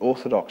The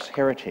Orthodox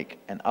Heretic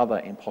and Other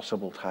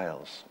Impossible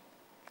Tales.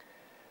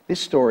 This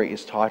story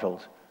is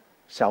titled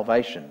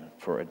Salvation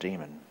for a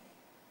Demon.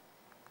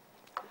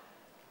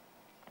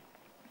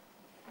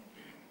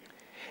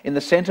 In the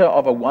centre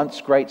of a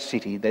once great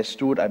city, there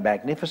stood a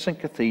magnificent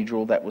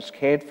cathedral that was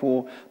cared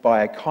for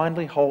by a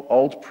kindly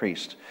old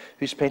priest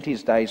who spent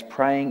his days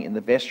praying in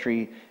the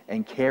vestry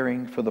and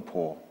caring for the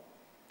poor.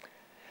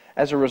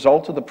 As a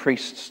result of the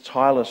priest's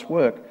tireless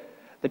work,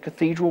 the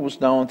cathedral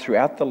was known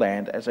throughout the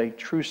land as a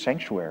true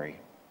sanctuary.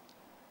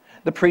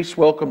 The priest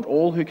welcomed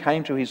all who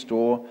came to his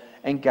door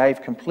and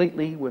gave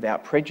completely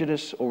without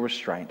prejudice or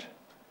restraint.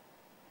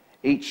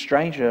 Each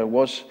stranger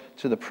was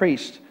to the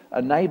priest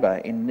a neighbour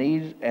in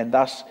need and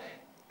thus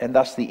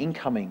the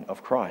incoming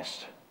of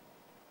Christ.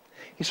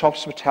 His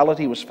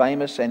hospitality was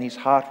famous and his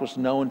heart was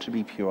known to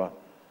be pure.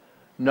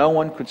 No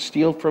one could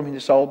steal from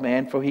this old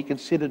man, for he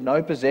considered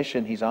no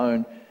possession his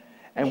own,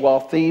 and while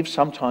thieves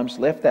sometimes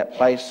left that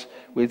place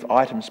with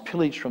items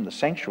pillaged from the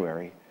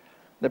sanctuary,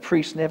 the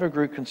priest never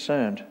grew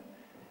concerned.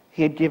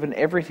 He had given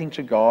everything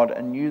to God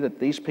and knew that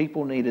these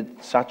people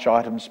needed such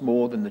items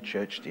more than the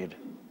church did.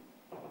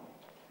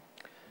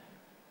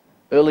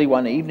 Early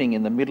one evening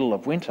in the middle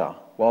of winter,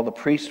 while the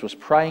priest was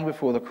praying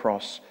before the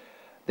cross,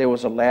 there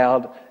was a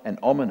loud and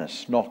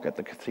ominous knock at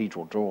the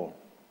cathedral door.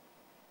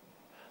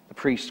 The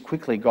priest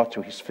quickly got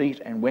to his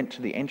feet and went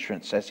to the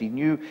entrance, as he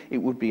knew it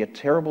would be a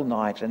terrible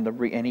night and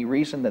he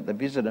reasoned that the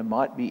visitor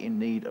might be in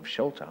need of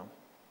shelter.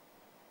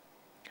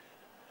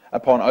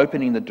 Upon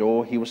opening the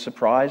door, he was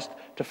surprised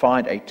to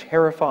find a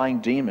terrifying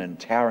demon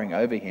towering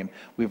over him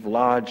with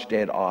large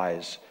dead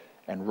eyes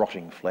and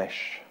rotting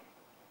flesh.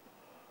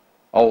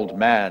 "Old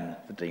man,"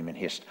 the demon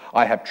hissed,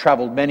 "I have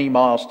travelled many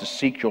miles to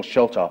seek your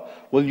shelter.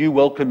 Will you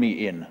welcome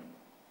me in?"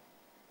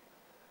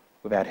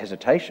 Without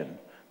hesitation,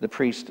 the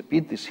priest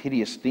bid this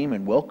hideous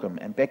demon welcome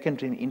and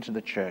beckoned him into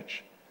the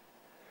church.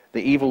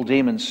 The evil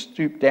demon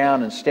stooped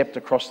down and stepped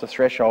across the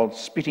threshold,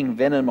 spitting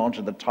venom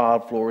onto the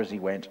tiled floor as he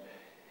went.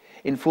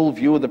 In full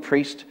view of the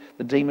priest,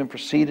 the demon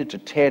proceeded to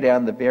tear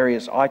down the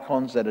various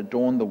icons that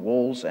adorned the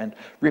walls and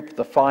rip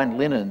the fine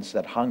linens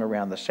that hung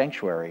around the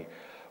sanctuary,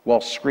 while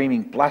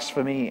screaming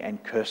blasphemy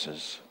and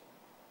curses.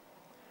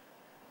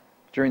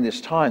 During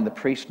this time, the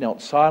priest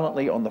knelt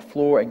silently on the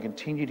floor and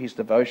continued his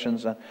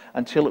devotions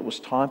until it was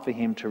time for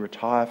him to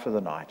retire for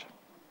the night.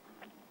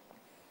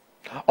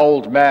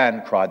 "Old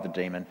man," cried the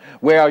demon,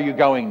 "where are you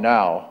going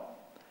now?"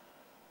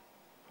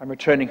 "I'm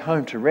returning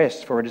home to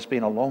rest, for it has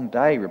been a long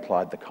day,"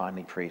 replied the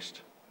kindly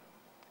priest.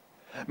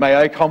 "May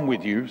I come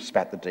with you?"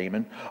 spat the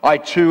demon. "I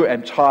too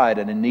am tired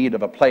and in need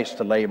of a place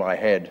to lay my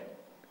head."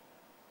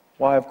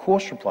 "Why, of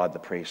course," replied the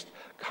priest.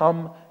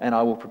 "Come and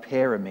I will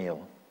prepare a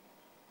meal."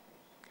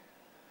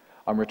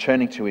 On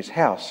returning to his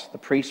house, the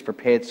priest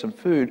prepared some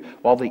food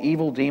while the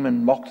evil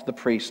demon mocked the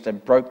priest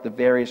and broke the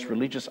various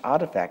religious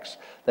artifacts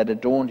that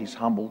adorned his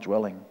humble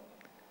dwelling.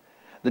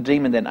 The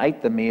demon then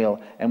ate the meal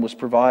that was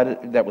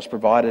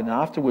provided and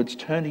afterwards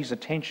turned his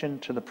attention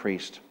to the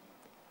priest.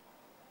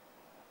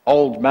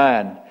 "Old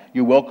man,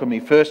 you welcome me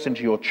first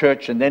into your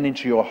church and then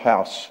into your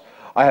house.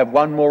 I have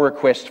one more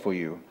request for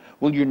you.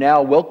 Will you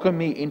now welcome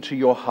me into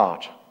your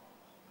heart?"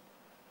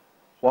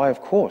 "Why,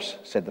 of course,"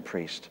 said the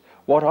priest.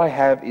 "What I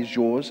have is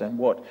yours, and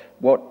what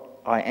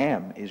I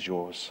am is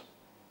yours."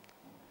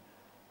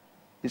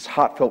 This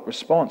heartfelt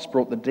response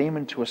brought the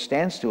demon to a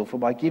standstill, for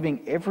by giving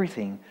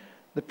everything,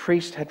 the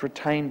priest had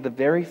retained the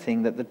very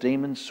thing that the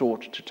demon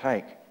sought to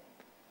take.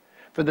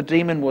 For the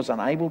demon was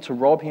unable to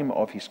rob him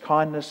of his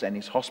kindness and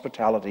his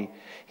hospitality,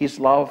 his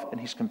love and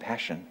his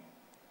compassion.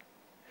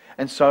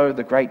 And so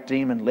the great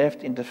demon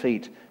left in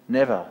defeat,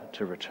 never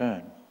to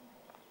return.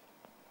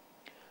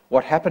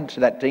 What happened to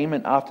that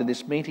demon after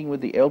this meeting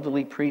with the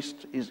elderly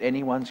priest is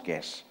anyone's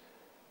guess.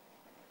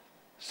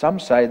 Some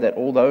say that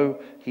although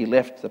he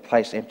left the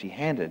place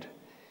empty-handed,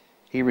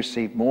 he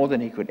received more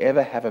than he could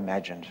ever have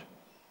imagined.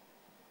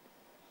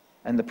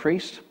 And the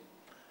priest?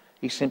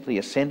 He simply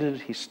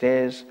ascended his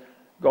stairs,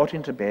 got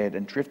into bed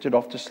and drifted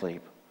off to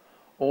sleep,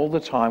 all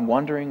the time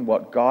wondering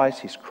what guise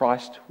his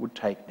Christ would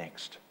take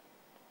next.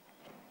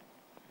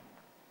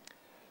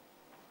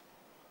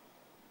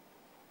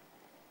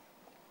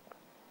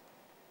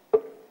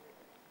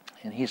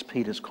 And here's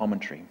Peter's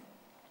commentary.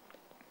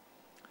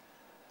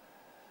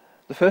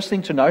 The first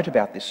thing to note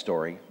about this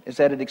story is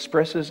that it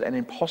expresses an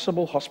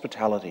impossible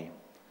hospitality,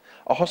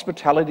 a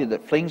hospitality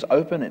that flings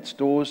open its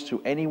doors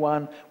to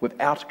anyone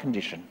without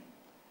condition.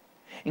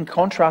 In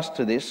contrast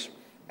to this,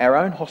 our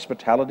own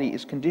hospitality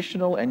is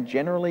conditional and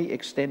generally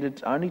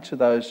extended only to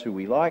those who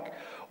we like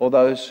or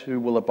those who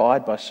will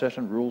abide by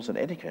certain rules and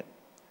etiquette.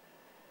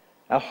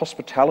 Our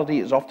hospitality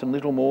is often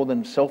little more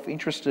than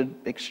self-interested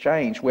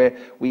exchange where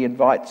we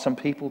invite some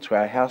people to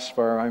our house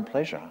for our own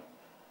pleasure.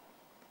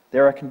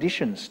 There are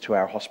conditions to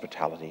our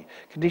hospitality,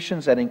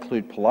 conditions that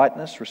include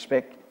politeness,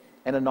 respect,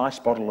 and a nice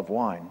bottle of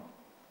wine.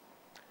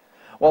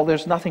 While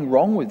there's nothing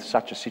wrong with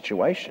such a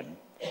situation,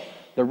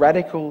 the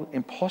radical,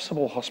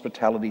 impossible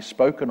hospitality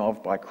spoken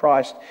of by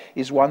Christ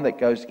is one that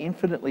goes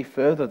infinitely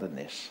further than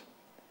this.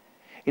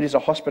 It is a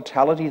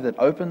hospitality that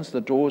opens the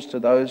doors to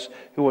those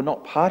who are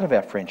not part of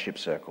our friendship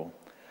circle,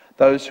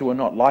 those who are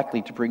not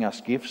likely to bring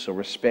us gifts or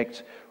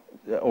respect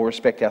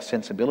our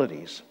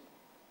sensibilities.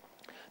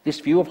 This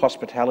view of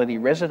hospitality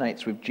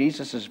resonates with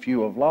Jesus'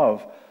 view of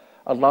love,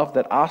 a love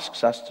that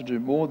asks us to do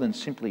more than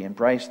simply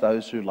embrace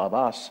those who love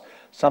us,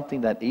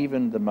 something that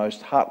even the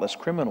most heartless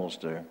criminals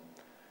do.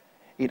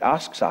 It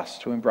asks us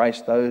to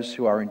embrace those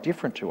who are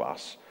indifferent to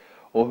us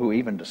or who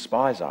even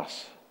despise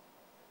us.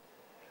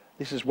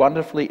 This is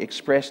wonderfully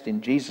expressed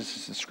in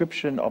Jesus'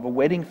 description of a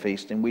wedding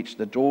feast in which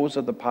the doors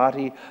of the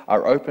party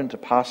are open to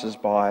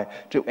passers-by,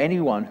 to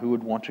anyone who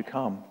would want to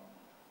come.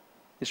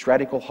 This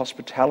radical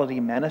hospitality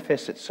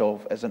manifests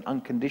itself as an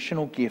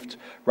unconditional gift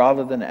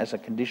rather than as a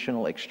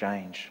conditional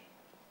exchange.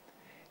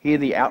 Here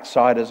the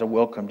outsiders are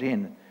welcomed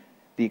in,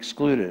 the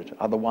excluded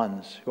are the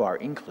ones who are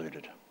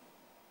included.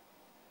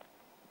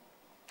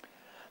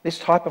 This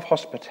type of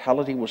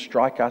hospitality will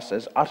strike us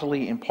as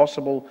utterly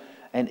impossible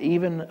and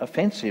even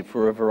offensive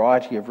for a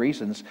variety of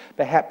reasons,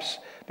 perhaps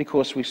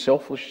because we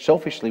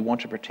selfishly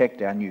want to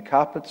protect our new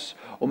carpets,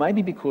 or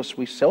maybe because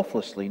we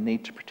selflessly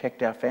need to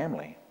protect our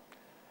family.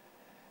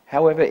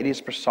 However, it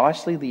is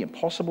precisely the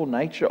impossible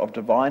nature of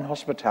divine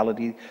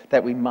hospitality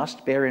that we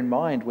must bear in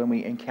mind when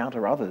we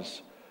encounter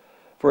others,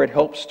 for it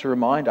helps to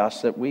remind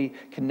us that we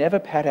can never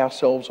pat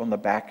ourselves on the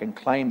back and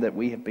claim that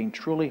we have been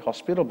truly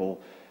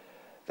hospitable,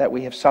 that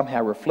we have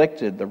somehow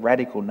reflected the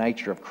radical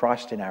nature of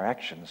Christ in our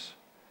actions.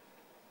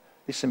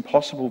 This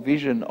impossible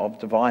vision of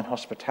divine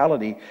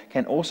hospitality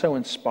can also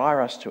inspire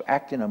us to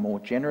act in a more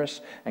generous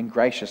and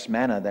gracious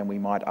manner than we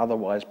might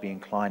otherwise be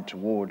inclined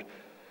toward,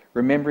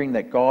 remembering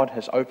that God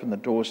has opened the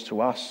doors to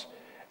us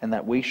and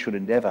that we should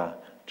endeavour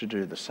to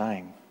do the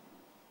same.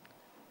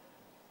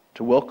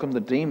 To welcome the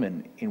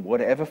demon in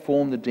whatever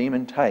form the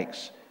demon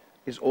takes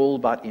is all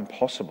but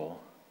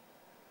impossible.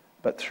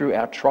 But through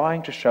our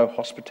trying to show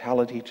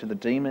hospitality to the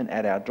demon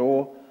at our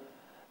door,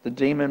 the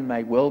demon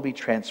may well be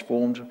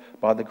transformed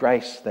by the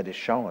grace that is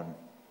shown.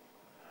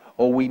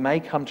 Or we may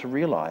come to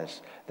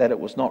realise that it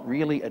was not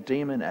really a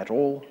demon at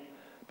all,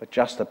 but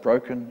just a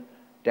broken,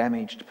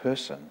 damaged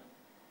person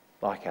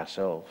like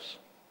ourselves.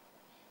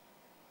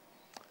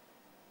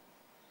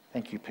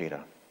 Thank you, Peter.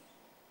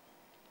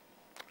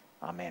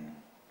 Amen.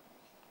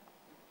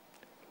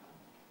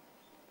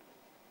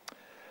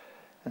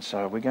 And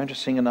so we're going to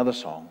sing another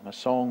song, a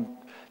song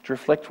to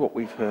reflect what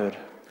we've heard,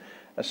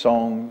 a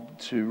song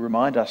to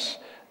remind us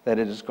that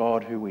it is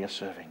God who we are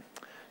serving.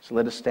 So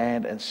let us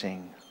stand and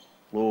sing,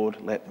 Lord,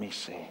 let me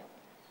see.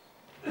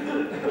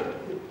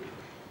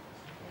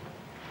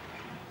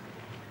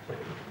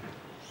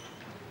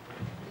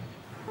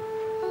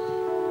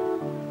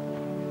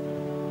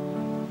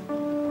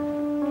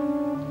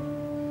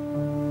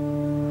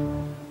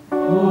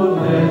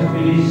 Lord, let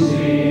me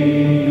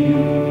see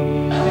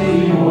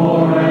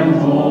more and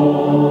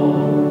more.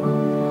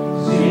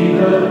 See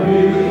the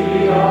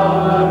beauty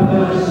of a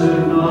person,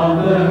 not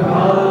the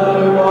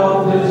color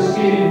of the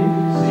skin.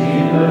 See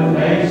the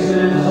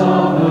faces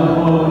of the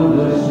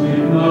homeless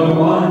with no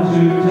one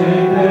to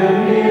take them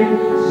in.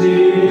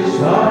 See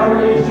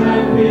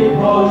discouragement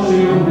because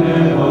you'll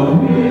never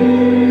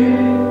win.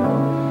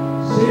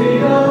 See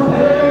the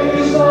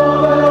face of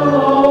the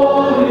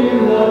Lord in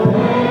the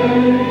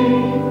pain.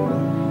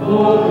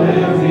 Lord,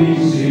 let me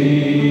see.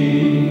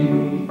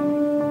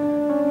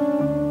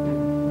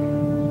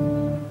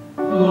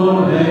 Lord,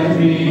 let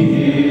me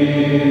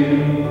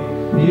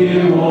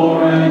hear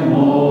more and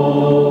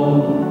more.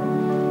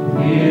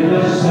 Hear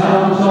the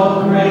sounds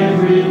of great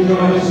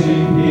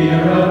rejoicing, hear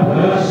a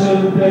person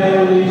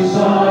barely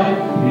sigh,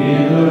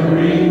 hear the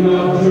ring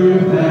of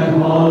truth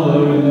and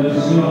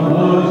hollowness of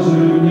those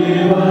who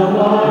live a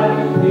lie,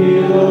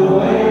 hear the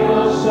wail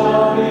of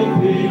starving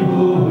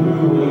people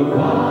who will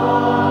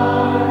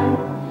die.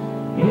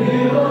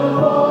 Hear the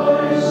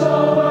voice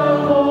of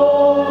the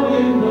Lord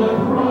in the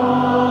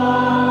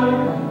cry,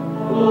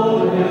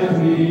 Lord, let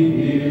me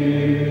hear.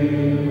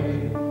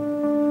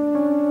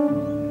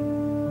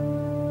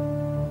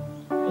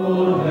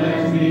 Lord, let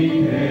me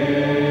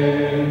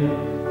care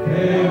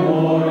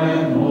more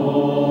and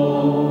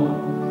more.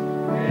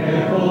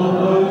 Care for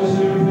those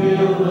who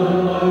feel the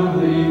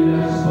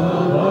loneliness, for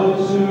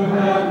those who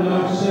have no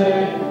say.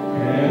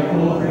 Care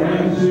for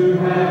friends who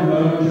have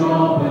no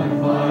job and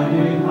find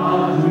it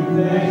hard to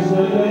face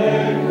the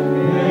day.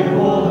 Care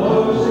for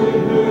those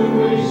with whom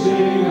we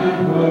sing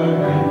and work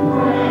and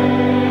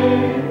pray.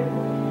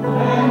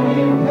 And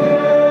in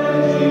care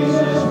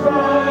Jesus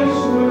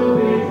Christ will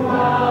be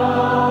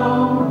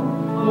found.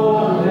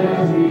 Lord, let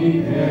me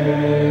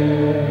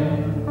care.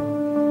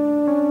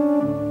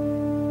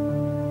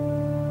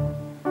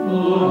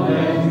 Lord,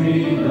 let me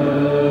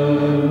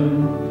learn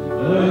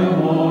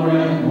more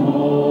and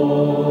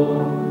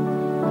more.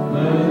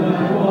 Learn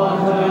that what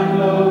I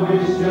know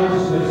is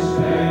just a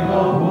speck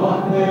of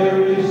what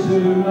there is to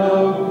know.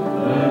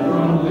 Learn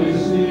from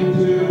listening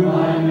to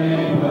my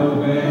neighbor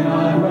when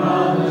I'd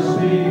rather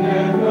speak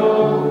and go.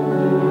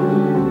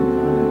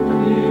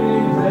 Live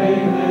in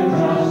faith and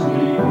trust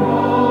me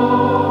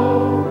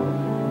grow.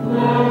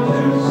 Learn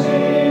to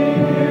see,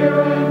 hear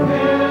and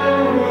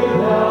care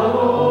with our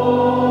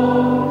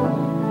Lord.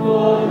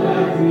 Lord,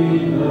 let me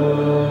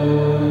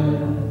learn.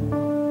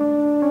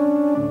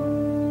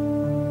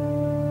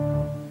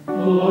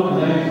 Lord,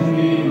 let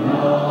me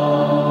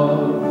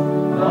love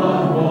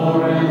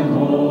more and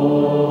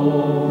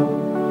more.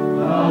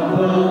 Love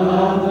the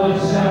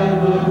loveless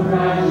and the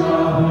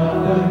fragile, let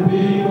them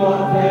be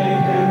what they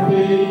can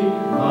be.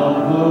 Love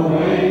the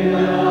way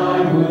that I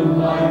would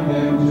like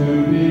them to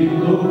be,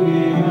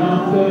 looking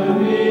after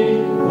me.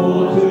 For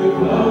to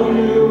know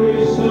you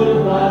is to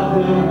love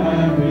them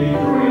and be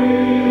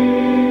free.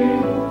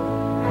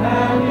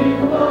 And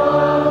in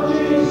love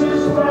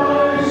Jesus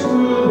Christ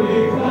will be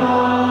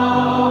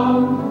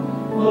found.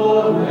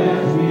 Lord,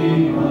 let me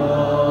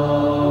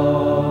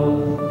love.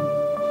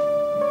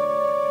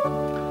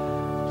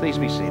 Please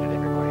be seated,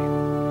 everybody.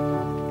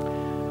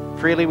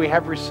 Freely we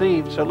have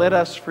received, so let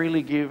us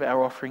freely give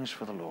our offerings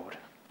for the Lord.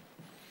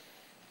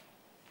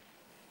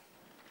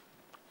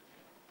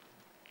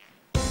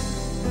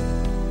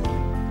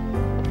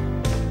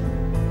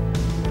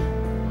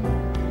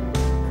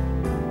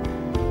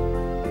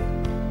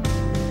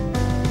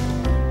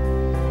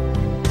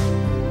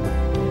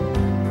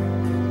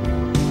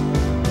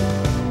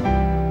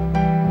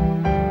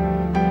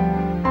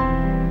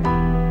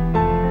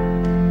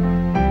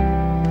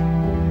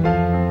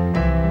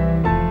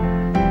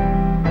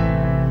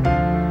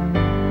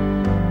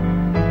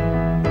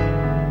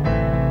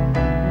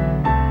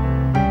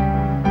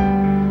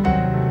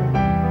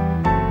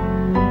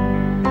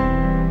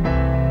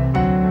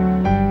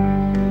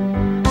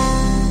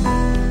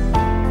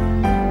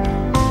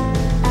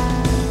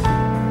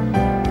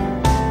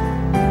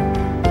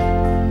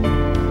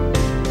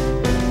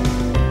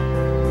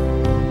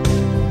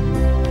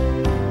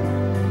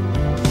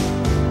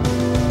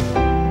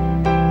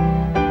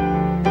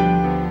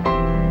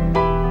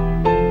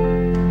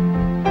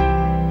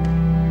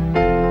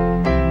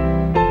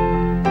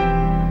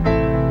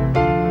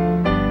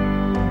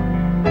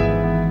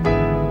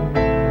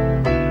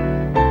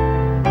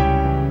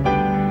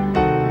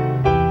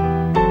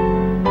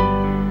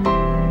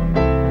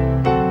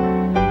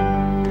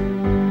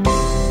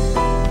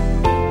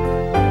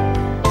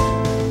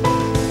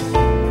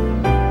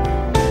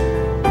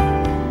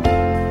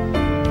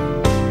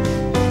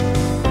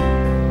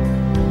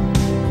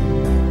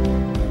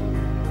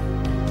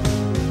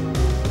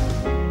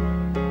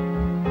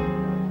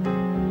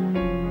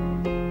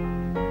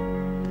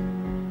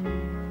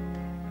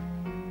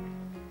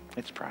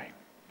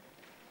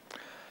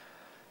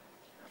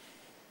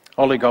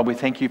 Holy God, we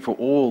thank you for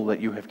all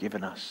that you have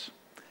given us.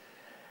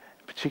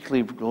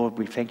 Particularly, Lord,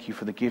 we thank you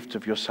for the gift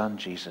of your Son,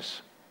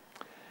 Jesus.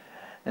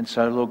 And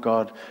so, Lord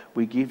God,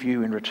 we give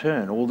you in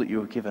return all that you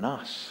have given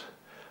us,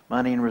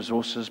 money and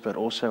resources, but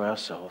also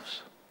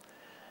ourselves.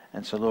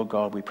 And so, Lord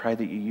God, we pray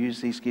that you use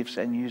these gifts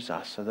and use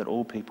us so that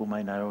all people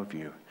may know of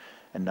you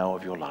and know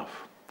of your love.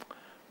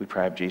 We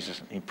pray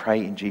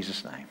in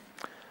Jesus' name.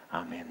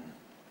 Amen.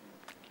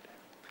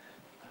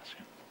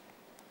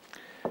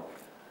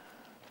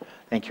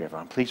 Thank you,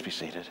 everyone. Please be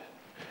seated.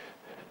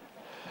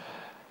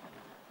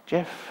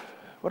 Jeff,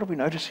 what are we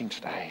noticing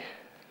today?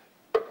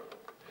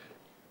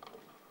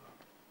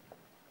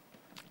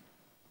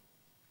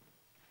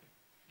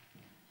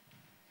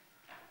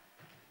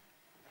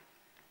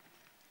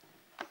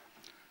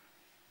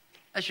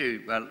 As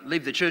you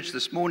leave the church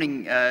this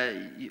morning,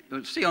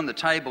 you'll see on the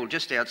table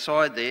just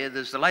outside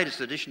there's the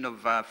latest edition of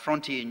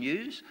Frontier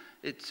News.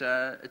 It's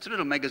a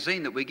little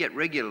magazine that we get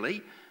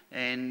regularly,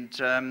 and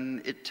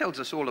it tells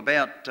us all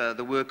about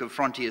the work of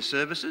Frontier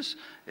Services.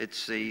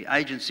 It's the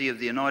agency of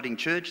the Uniting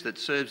Church that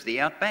serves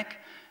the Outback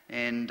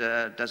and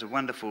does a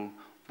wonderful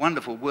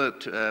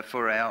work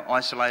for our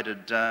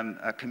isolated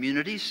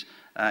communities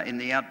in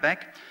the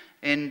Outback.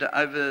 And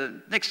over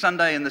next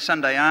Sunday and the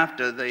Sunday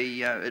after,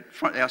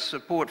 our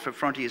support for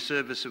Frontier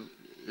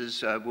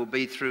Services will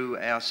be through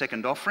our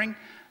second offering.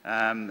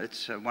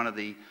 It's one of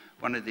the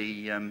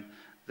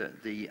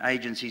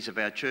agencies of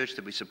our church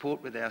that we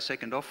support with our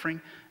second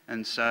offering.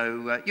 And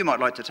so you might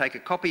like to take a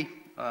copy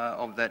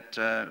of that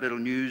little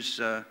news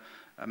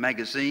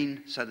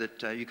magazine so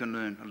that you can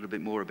learn a little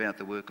bit more about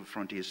the work of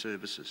Frontier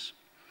Services.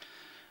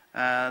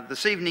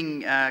 This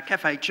evening,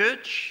 Cafe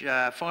Church,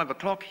 5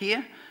 o'clock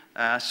here.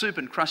 Soup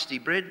and crusty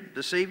bread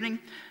this evening,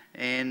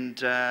 and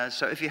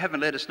so if you haven't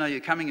let us know you're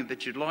coming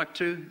but you'd like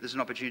to, there's an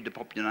opportunity to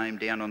pop your name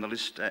down on the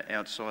list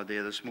outside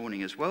there this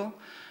morning as well.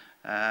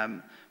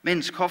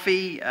 Men's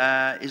coffee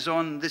is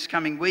on this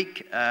coming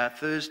week,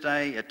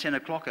 Thursday at 10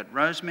 o'clock at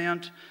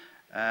Rosemount.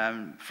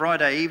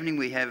 Friday evening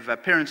we have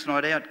Parents'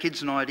 Night Out,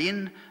 Kids' Night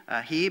In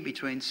here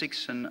between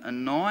 6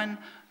 and 9.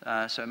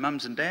 So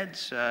mums and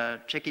dads,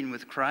 check in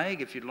with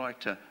Craig if you'd like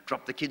to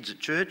drop the kids at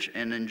church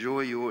and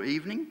enjoy your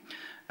evening.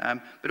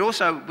 But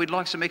also, we'd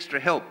like some extra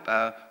help.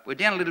 We're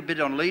down a little bit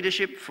on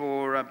leadership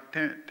for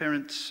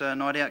Parents'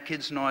 Night Out,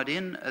 Kids' Night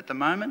In at the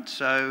moment,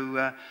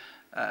 so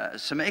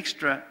some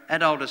extra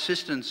adult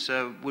assistance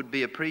would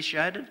be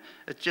appreciated.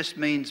 It just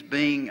means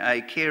being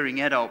a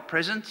caring adult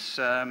presence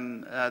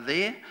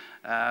there.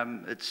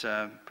 It's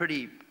a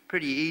pretty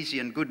easy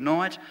and good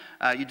night.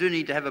 You do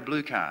need to have a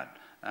blue card.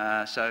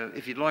 So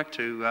if you'd like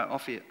to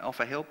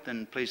offer help,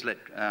 then please let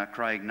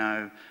Craig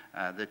know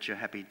that you're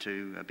happy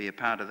to be a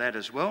part of that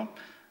as well.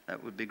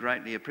 That would be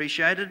greatly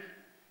appreciated.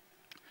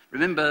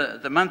 Remember,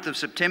 the month of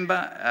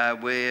September,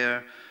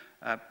 we're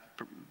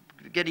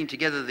getting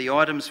together the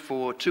items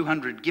for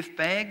 200 gift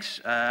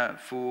bags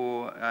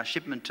for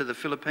shipment to the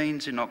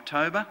Philippines in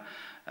October.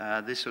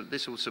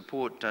 This will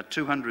support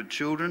 200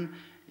 children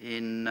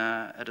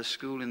at a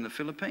school in the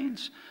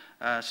Philippines.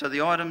 So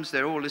the items,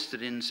 they're all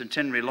listed in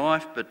Centenary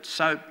Life, but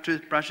soap,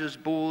 toothbrushes,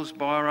 balls,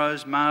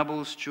 biros,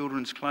 marbles,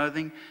 children's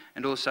clothing,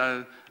 and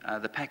also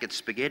the packet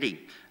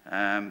spaghetti,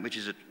 which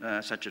is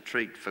such a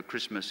treat for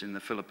Christmas in the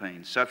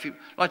Philippines. So if you'd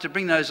like to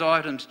bring those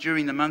items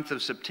during the month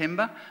of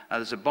September,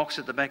 there's a box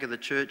at the back of the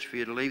church for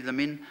you to leave them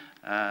in.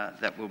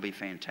 That will be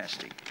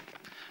fantastic.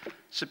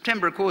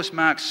 September, of course,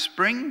 marks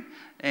spring,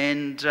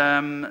 and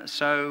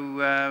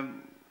so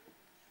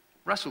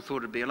Russell thought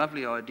it'd be a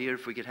lovely idea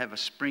if we could have a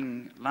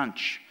spring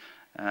lunch.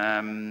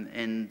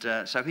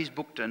 So he's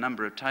booked a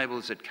number of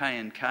tables at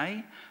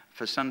K&K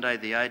for Sunday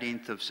the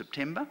 18th of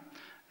September.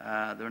 There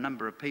are a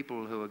number of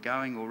people who are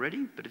going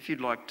already, but if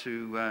you'd like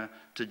to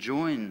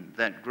join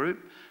that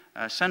group,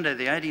 Sunday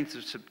the 18th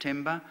of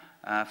September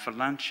for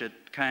lunch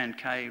at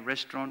K&K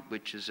Restaurant,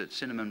 which is at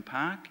Cinnamon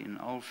Park in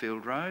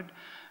Oldfield Road.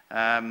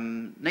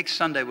 Next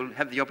Sunday we'll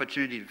have the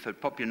opportunity to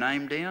pop your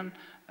name down,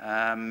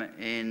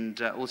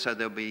 and also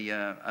there'll be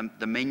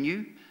the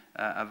menu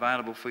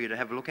available for you to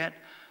have a look at.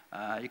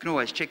 You can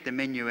always check the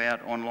menu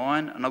out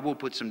online, and I will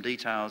put some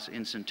details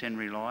in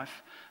Centenary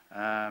Life.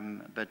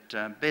 But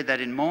bear that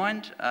in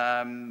mind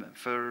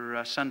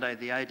for Sunday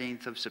the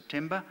 18th of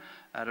September.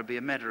 It'll be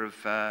a matter of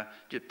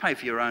just pay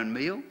for your own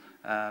meal,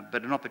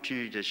 but an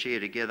opportunity to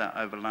share together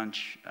over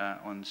lunch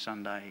on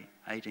Sunday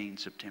 18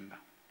 September.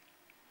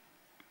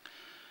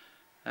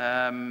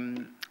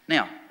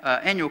 Now,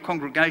 annual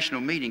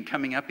congregational meeting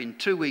coming up in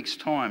 2 weeks'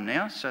 time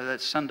now, so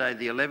that's Sunday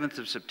the 11th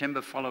of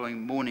September following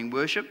morning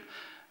worship.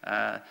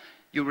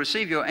 You'll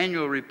receive your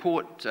annual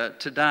report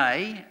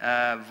today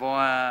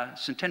via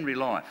Centenary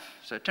Life.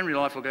 So Centenary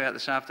Life will go out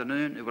this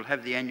afternoon. It will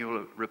have the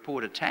annual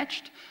report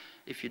attached.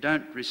 If you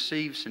don't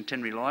receive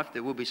Centenary Life,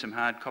 there will be some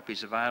hard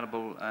copies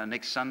available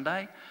next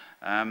Sunday.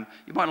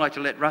 You might like to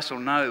let Russell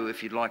know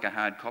if you'd like a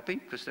hard copy,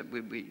 because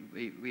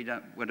we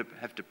don't want to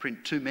have to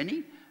print too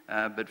many.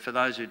 But for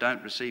those who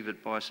don't receive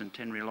it by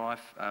Centenary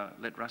Life,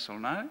 let Russell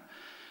know,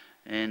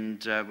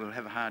 and we'll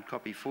have a hard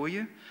copy for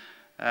you.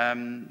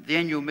 The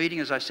annual meeting,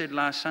 as I said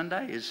last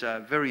Sunday, is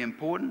very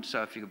important,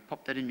 so if you could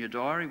pop that in your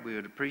diary, we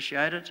would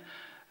appreciate it.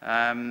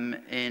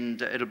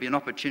 And it'll be an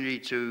opportunity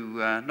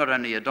to not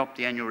only adopt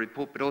the annual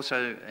report, but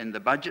also in the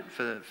budget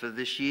for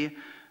this year,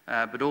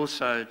 but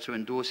also to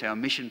endorse our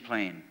mission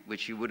plan,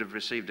 which you would have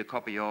received a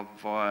copy of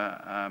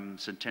via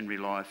Centenary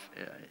Life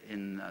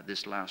in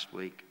this last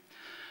week.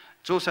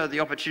 It's also the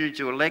opportunity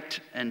to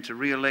elect and to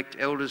re-elect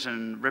elders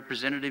and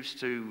representatives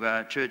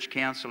to Church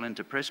Council and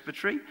to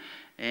Presbytery.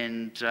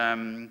 And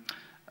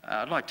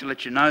I'd like to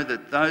let you know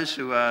that those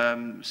who are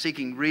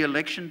seeking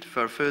re-election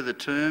for a further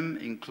term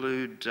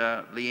include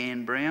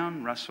Leanne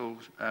Brown,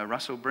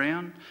 Russell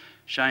Brown,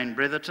 Shane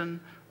Bretherton,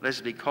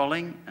 Leslie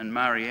Colling and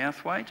Mari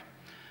Outhwaite.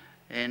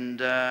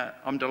 And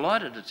I'm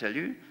delighted to tell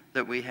you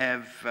that we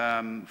have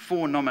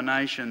 4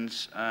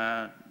 nominations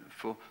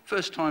for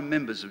first-time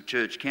members of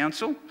Church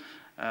Council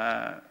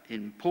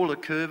in Paula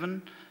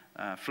Curvin,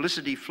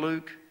 Felicity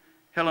Fluke,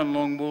 Helen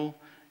Longwell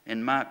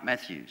and Mark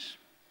Matthews.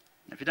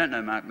 If you don't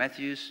know Mark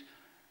Matthews,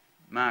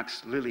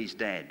 Mark's Lily's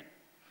dad,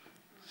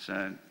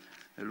 so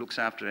who looks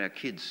after our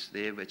kids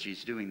there, which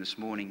he's doing this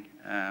morning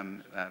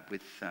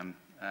with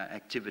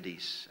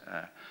activities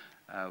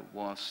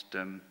whilst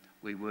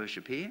we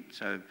worship here.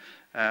 So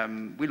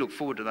we look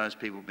forward to those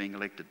people being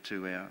elected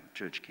to our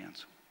Church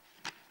Council.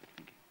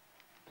 Thank you.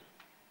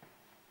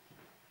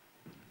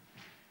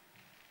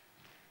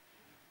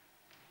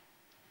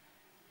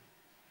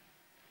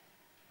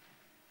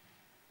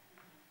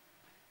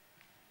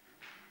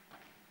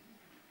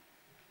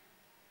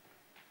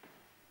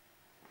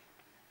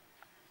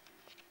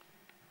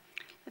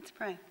 Let's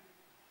pray.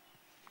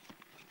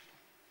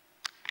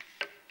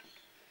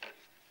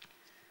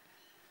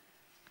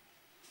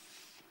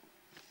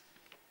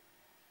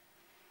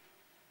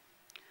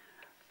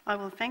 I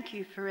will thank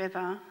you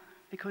forever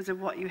because of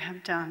what you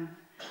have done.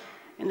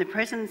 In the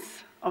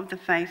presence of the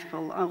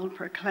faithful, I will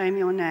proclaim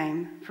your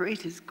name, for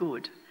it is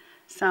good.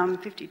 Psalm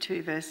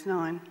 52, verse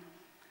 9.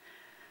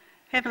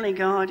 Heavenly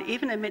God,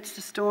 even amidst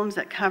the storms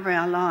that cover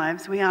our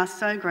lives, we are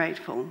so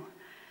grateful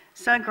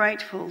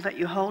that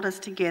you hold us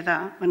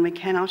together when we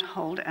cannot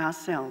hold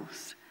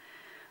ourselves.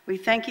 We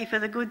thank you for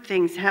the good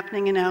things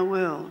happening in our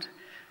world,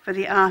 for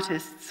the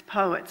artists,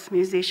 poets,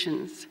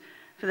 musicians,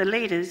 for the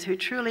leaders who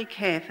truly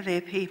care for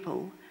their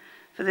people,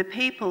 for the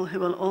people who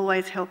will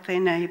always help their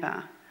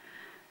neighbour.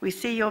 We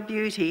see your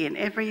beauty in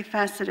every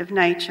facet of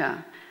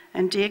nature,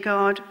 and dear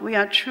God, we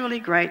are truly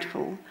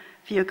grateful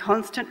for your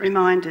constant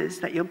reminders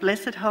that your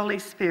blessed Holy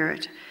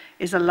Spirit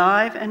is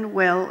alive and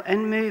well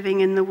and moving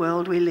in the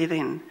world we live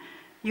in,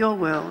 your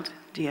world,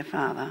 dear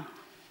Father.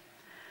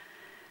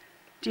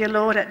 Dear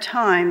Lord, at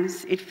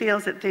times it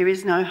feels that there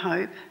is no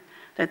hope,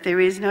 that there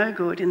is no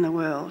good in the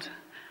world.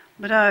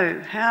 But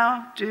oh,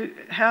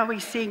 how we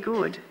see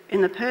good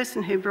in the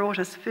person who brought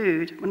us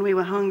food when we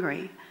were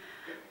hungry,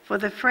 for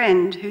the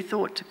friend who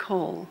thought to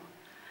call,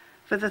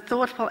 for the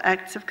thoughtful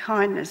acts of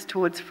kindness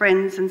towards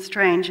friends and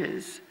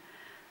strangers,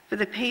 for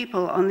the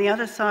people on the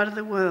other side of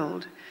the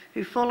world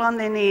who fall on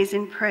their knees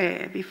in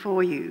prayer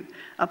before you,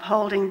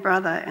 upholding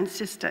brother and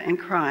sister in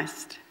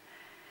Christ.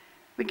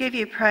 We give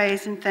you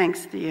praise and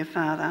thanks, dear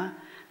Father,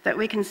 that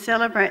we can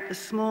celebrate the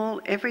small,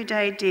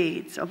 everyday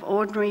deeds of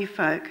ordinary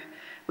folk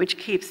which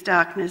keeps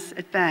darkness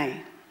at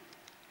bay.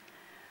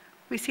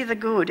 We see the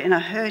good in a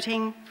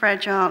hurting,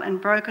 fragile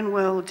and broken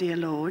world, dear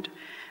Lord,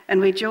 and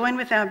we join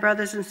with our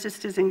brothers and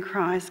sisters in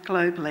Christ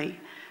globally,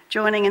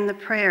 joining in the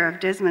prayer of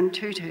Desmond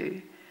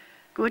Tutu.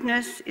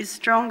 Goodness is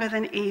stronger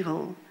than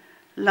evil.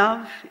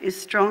 Love is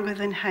stronger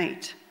than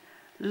hate.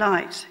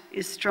 Light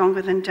is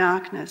stronger than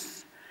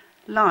darkness.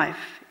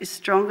 Life is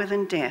stronger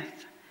than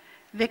death.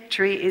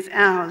 Victory is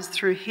ours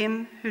through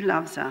him who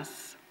loves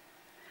us.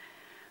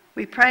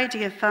 We pray,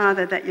 dear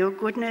Father, that your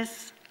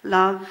goodness,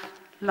 love,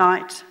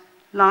 light,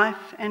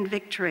 life and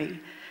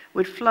victory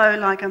would flow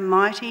like a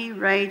mighty,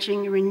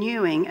 raging,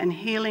 renewing and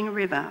healing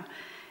river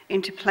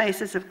into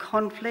places of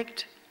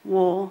conflict,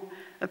 war,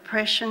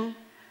 oppression,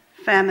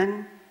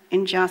 famine,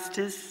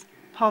 injustice,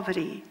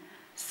 poverty,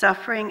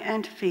 suffering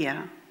and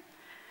fear.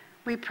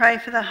 We pray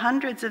for the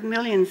hundreds of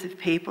millions of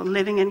people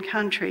living in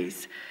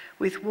countries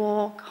with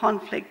war,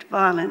 conflict,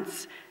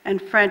 violence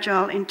and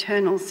fragile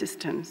internal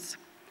systems.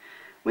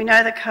 We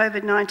know the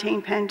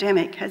COVID-19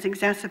 pandemic has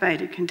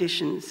exacerbated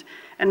conditions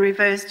and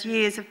reversed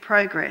years of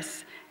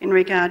progress in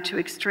regard to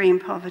extreme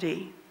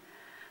poverty.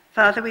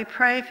 Father, we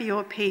pray for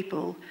your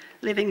people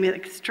living with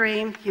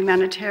extreme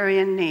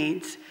humanitarian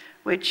needs,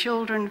 where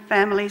children,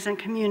 families and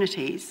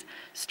communities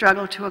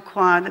struggle to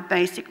acquire the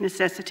basic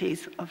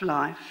necessities of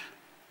life.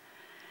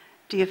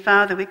 Dear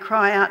Father, we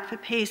cry out for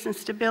peace and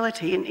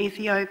stability in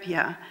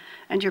Ethiopia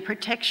and your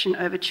protection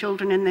over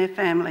children and their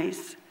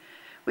families.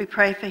 We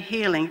pray for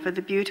healing for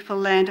the beautiful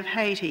land of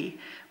Haiti,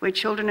 where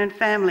children and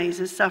families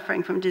are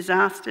suffering from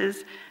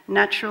disasters,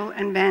 natural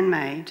and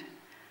man-made.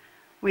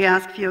 We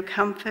ask for your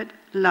comfort,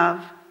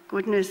 love,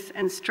 goodness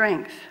and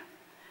strength.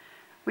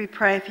 We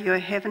pray for your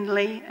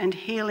heavenly and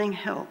healing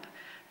help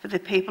for the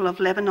people of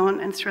Lebanon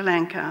and Sri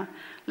Lanka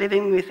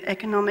living with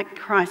economic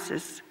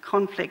crisis,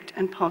 conflict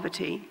and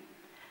poverty.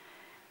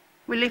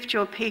 We lift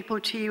your people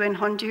to you in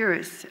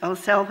Honduras, El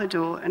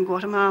Salvador, and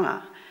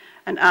Guatemala,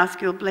 and ask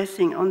your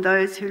blessing on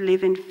those who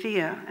live in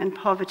fear and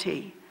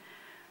poverty.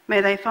 May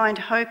they find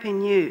hope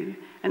in you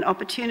and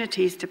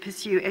opportunities to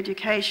pursue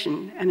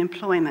education and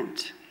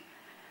employment.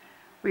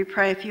 We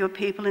pray for your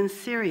people in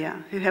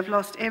Syria who have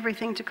lost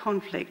everything to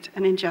conflict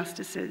and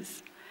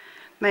injustices.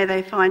 May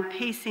they find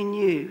peace in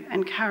you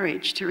and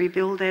courage to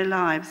rebuild their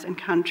lives and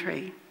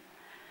country.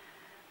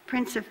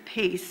 Prince of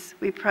Peace,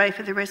 we pray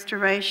for the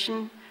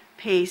restoration,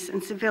 peace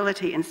and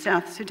civility in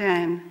South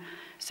Sudan,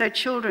 so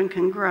children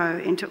can grow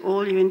into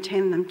all you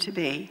intend them to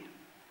be.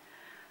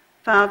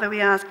 Father,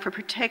 we ask for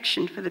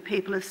protection for the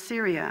people of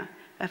Syria,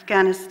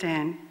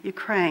 Afghanistan,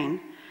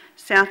 Ukraine,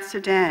 South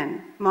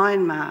Sudan,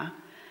 Myanmar,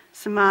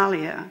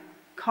 Somalia,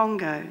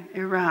 Congo,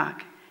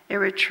 Iraq,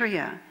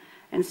 Eritrea,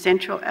 and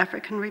Central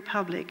African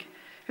Republic,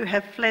 who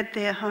have fled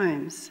their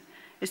homes,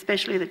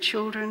 especially the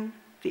children,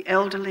 the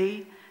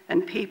elderly,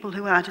 and people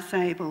who are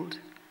disabled.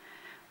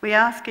 We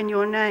ask in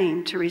your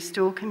name to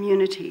restore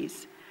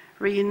communities,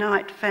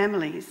 reunite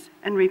families,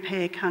 and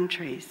repair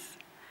countries.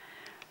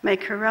 May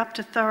corrupt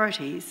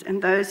authorities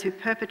and those who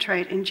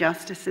perpetrate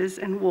injustices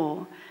and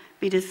war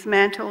be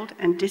dismantled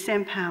and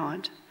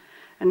disempowered,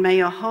 and may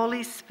your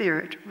Holy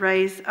Spirit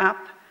raise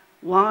up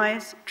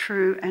wise,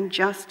 true, and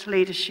just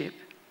leadership.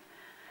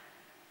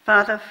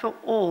 Father, for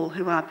all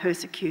who are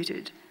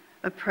persecuted,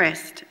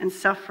 oppressed, and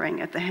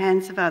suffering at the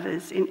hands of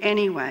others in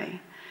any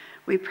way,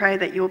 we pray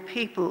that your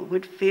people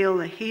would feel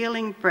the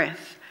healing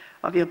breath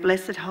of your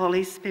blessed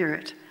Holy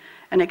Spirit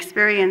and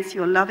experience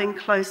your loving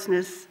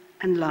closeness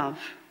and love.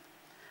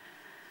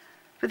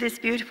 For this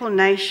beautiful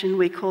nation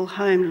we call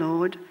home,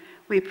 Lord,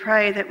 we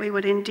pray that we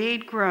would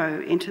indeed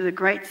grow into the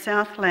great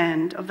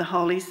southland of the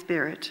Holy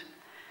Spirit.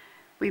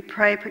 We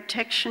pray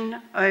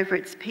protection over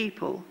its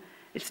people,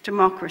 its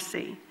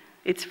democracy,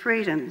 its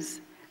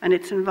freedoms, and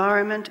its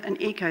environment and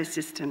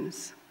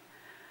ecosystems.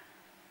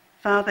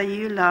 Father,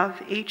 you love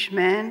each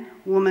man,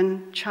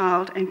 woman,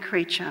 child, and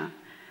creature,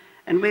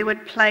 and we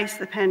would place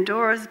the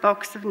Pandora's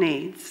box of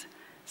needs,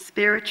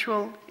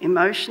 spiritual,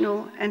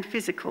 emotional, and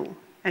physical,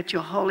 at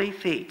your holy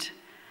feet,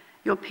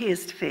 your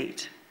pierced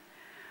feet.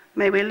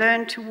 May we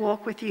learn to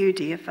walk with you,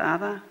 dear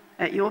Father,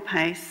 at your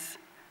pace,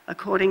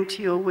 according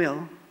to your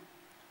will.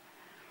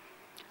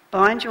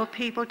 Bind your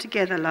people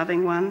together,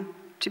 loving one,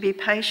 to be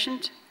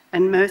patient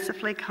and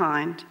mercifully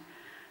kind,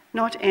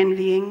 not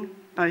envying,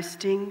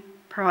 boasting,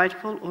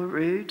 prideful or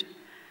rude,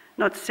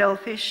 not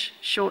selfish,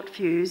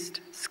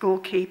 short-fused,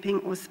 score-keeping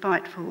or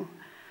spiteful,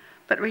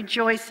 but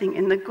rejoicing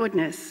in the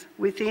goodness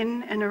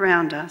within and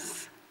around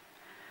us.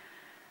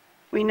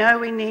 We know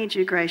we need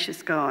you,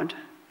 gracious God.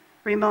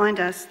 Remind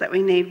us that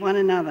we need one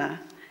another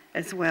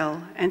as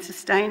well, and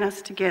sustain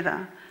us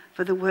together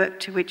for the work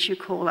to which you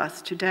call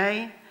us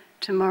today,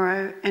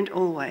 tomorrow, and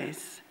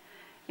always.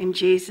 In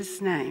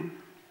Jesus' name,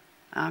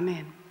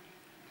 amen.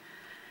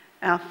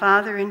 Our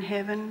Father in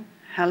heaven,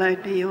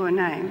 hallowed be your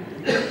name.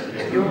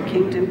 Your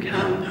kingdom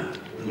come,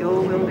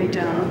 your will be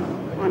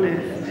done, on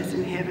earth as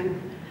in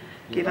heaven.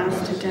 Give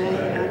us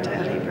today our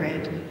daily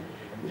bread,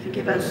 and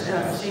forgive us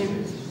our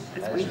sins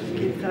as we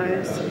forgive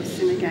those who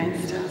sin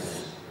against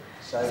us.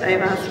 Save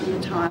us from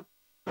the time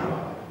of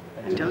evil,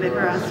 and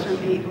deliver us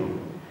from evil.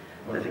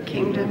 For the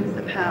kingdom,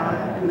 the power,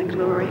 and the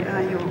glory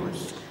are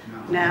yours,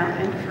 now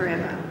and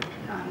forever.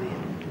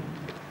 Amen.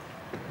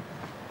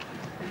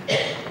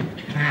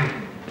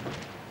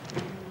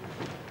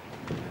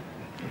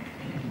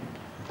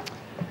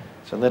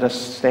 So let us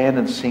stand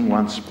and sing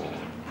once more.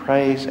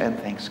 Praise and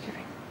thanksgiving.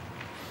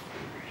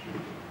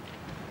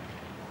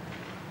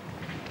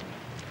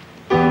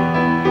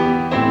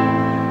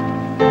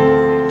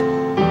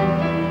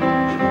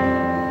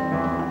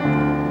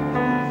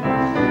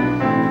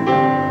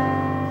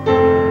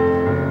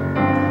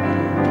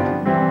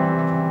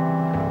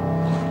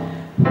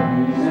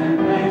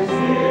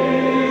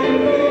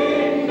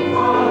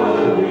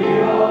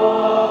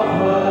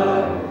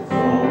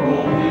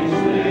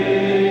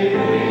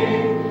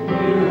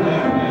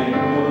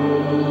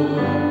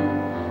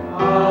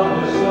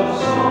 Our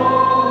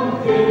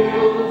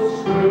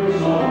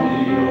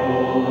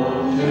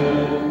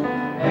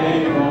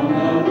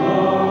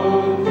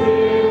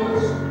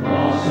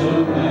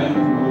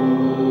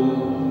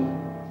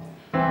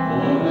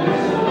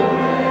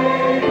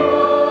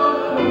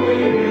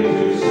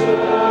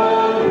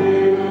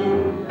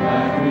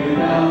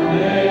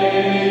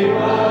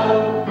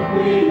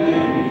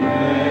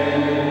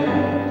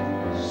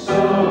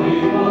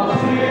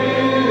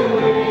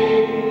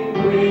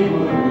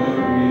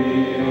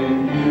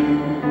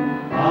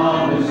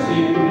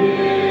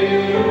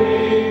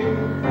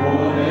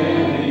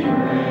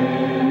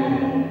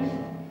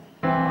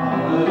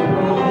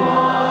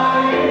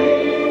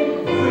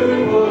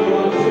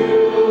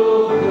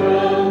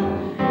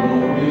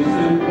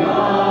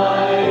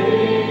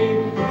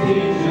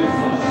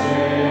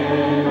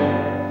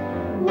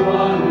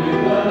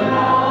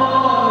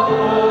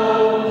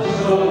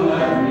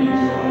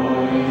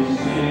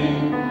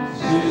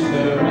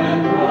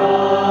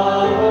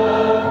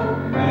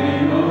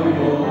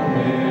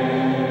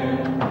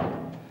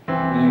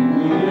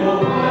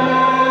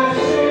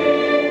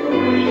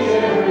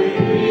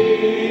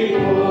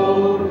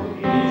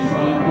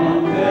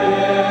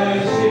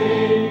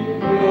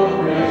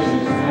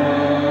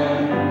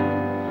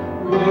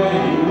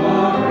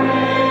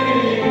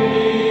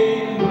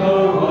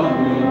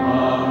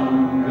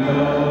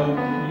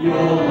Your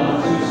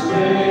love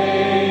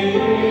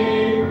sustaining,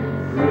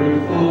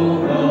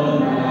 fruitful the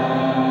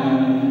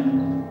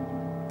land.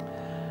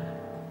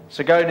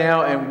 So go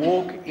now and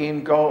walk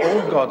in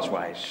all God's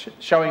ways,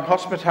 showing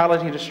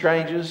hospitality to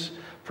strangers,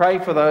 pray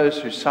for those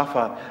who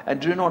suffer,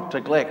 and do not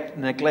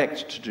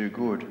neglect to do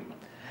good.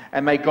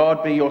 And may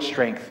God be your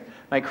strength.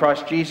 May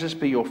Christ Jesus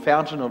be your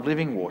fountain of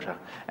living water,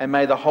 and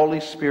may the Holy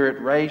Spirit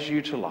raise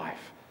you to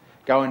life.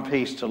 Go in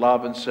peace to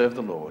love and serve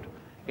the Lord.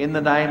 In the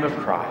name of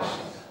Christ.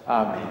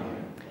 Amen.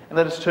 And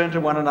let us turn to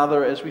one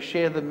another as we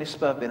share the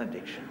Mizpah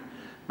benediction.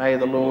 May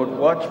the Lord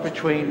watch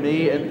between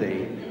me and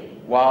thee,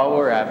 while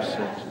we're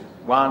absent,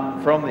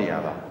 one from the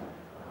other.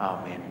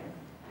 Amen.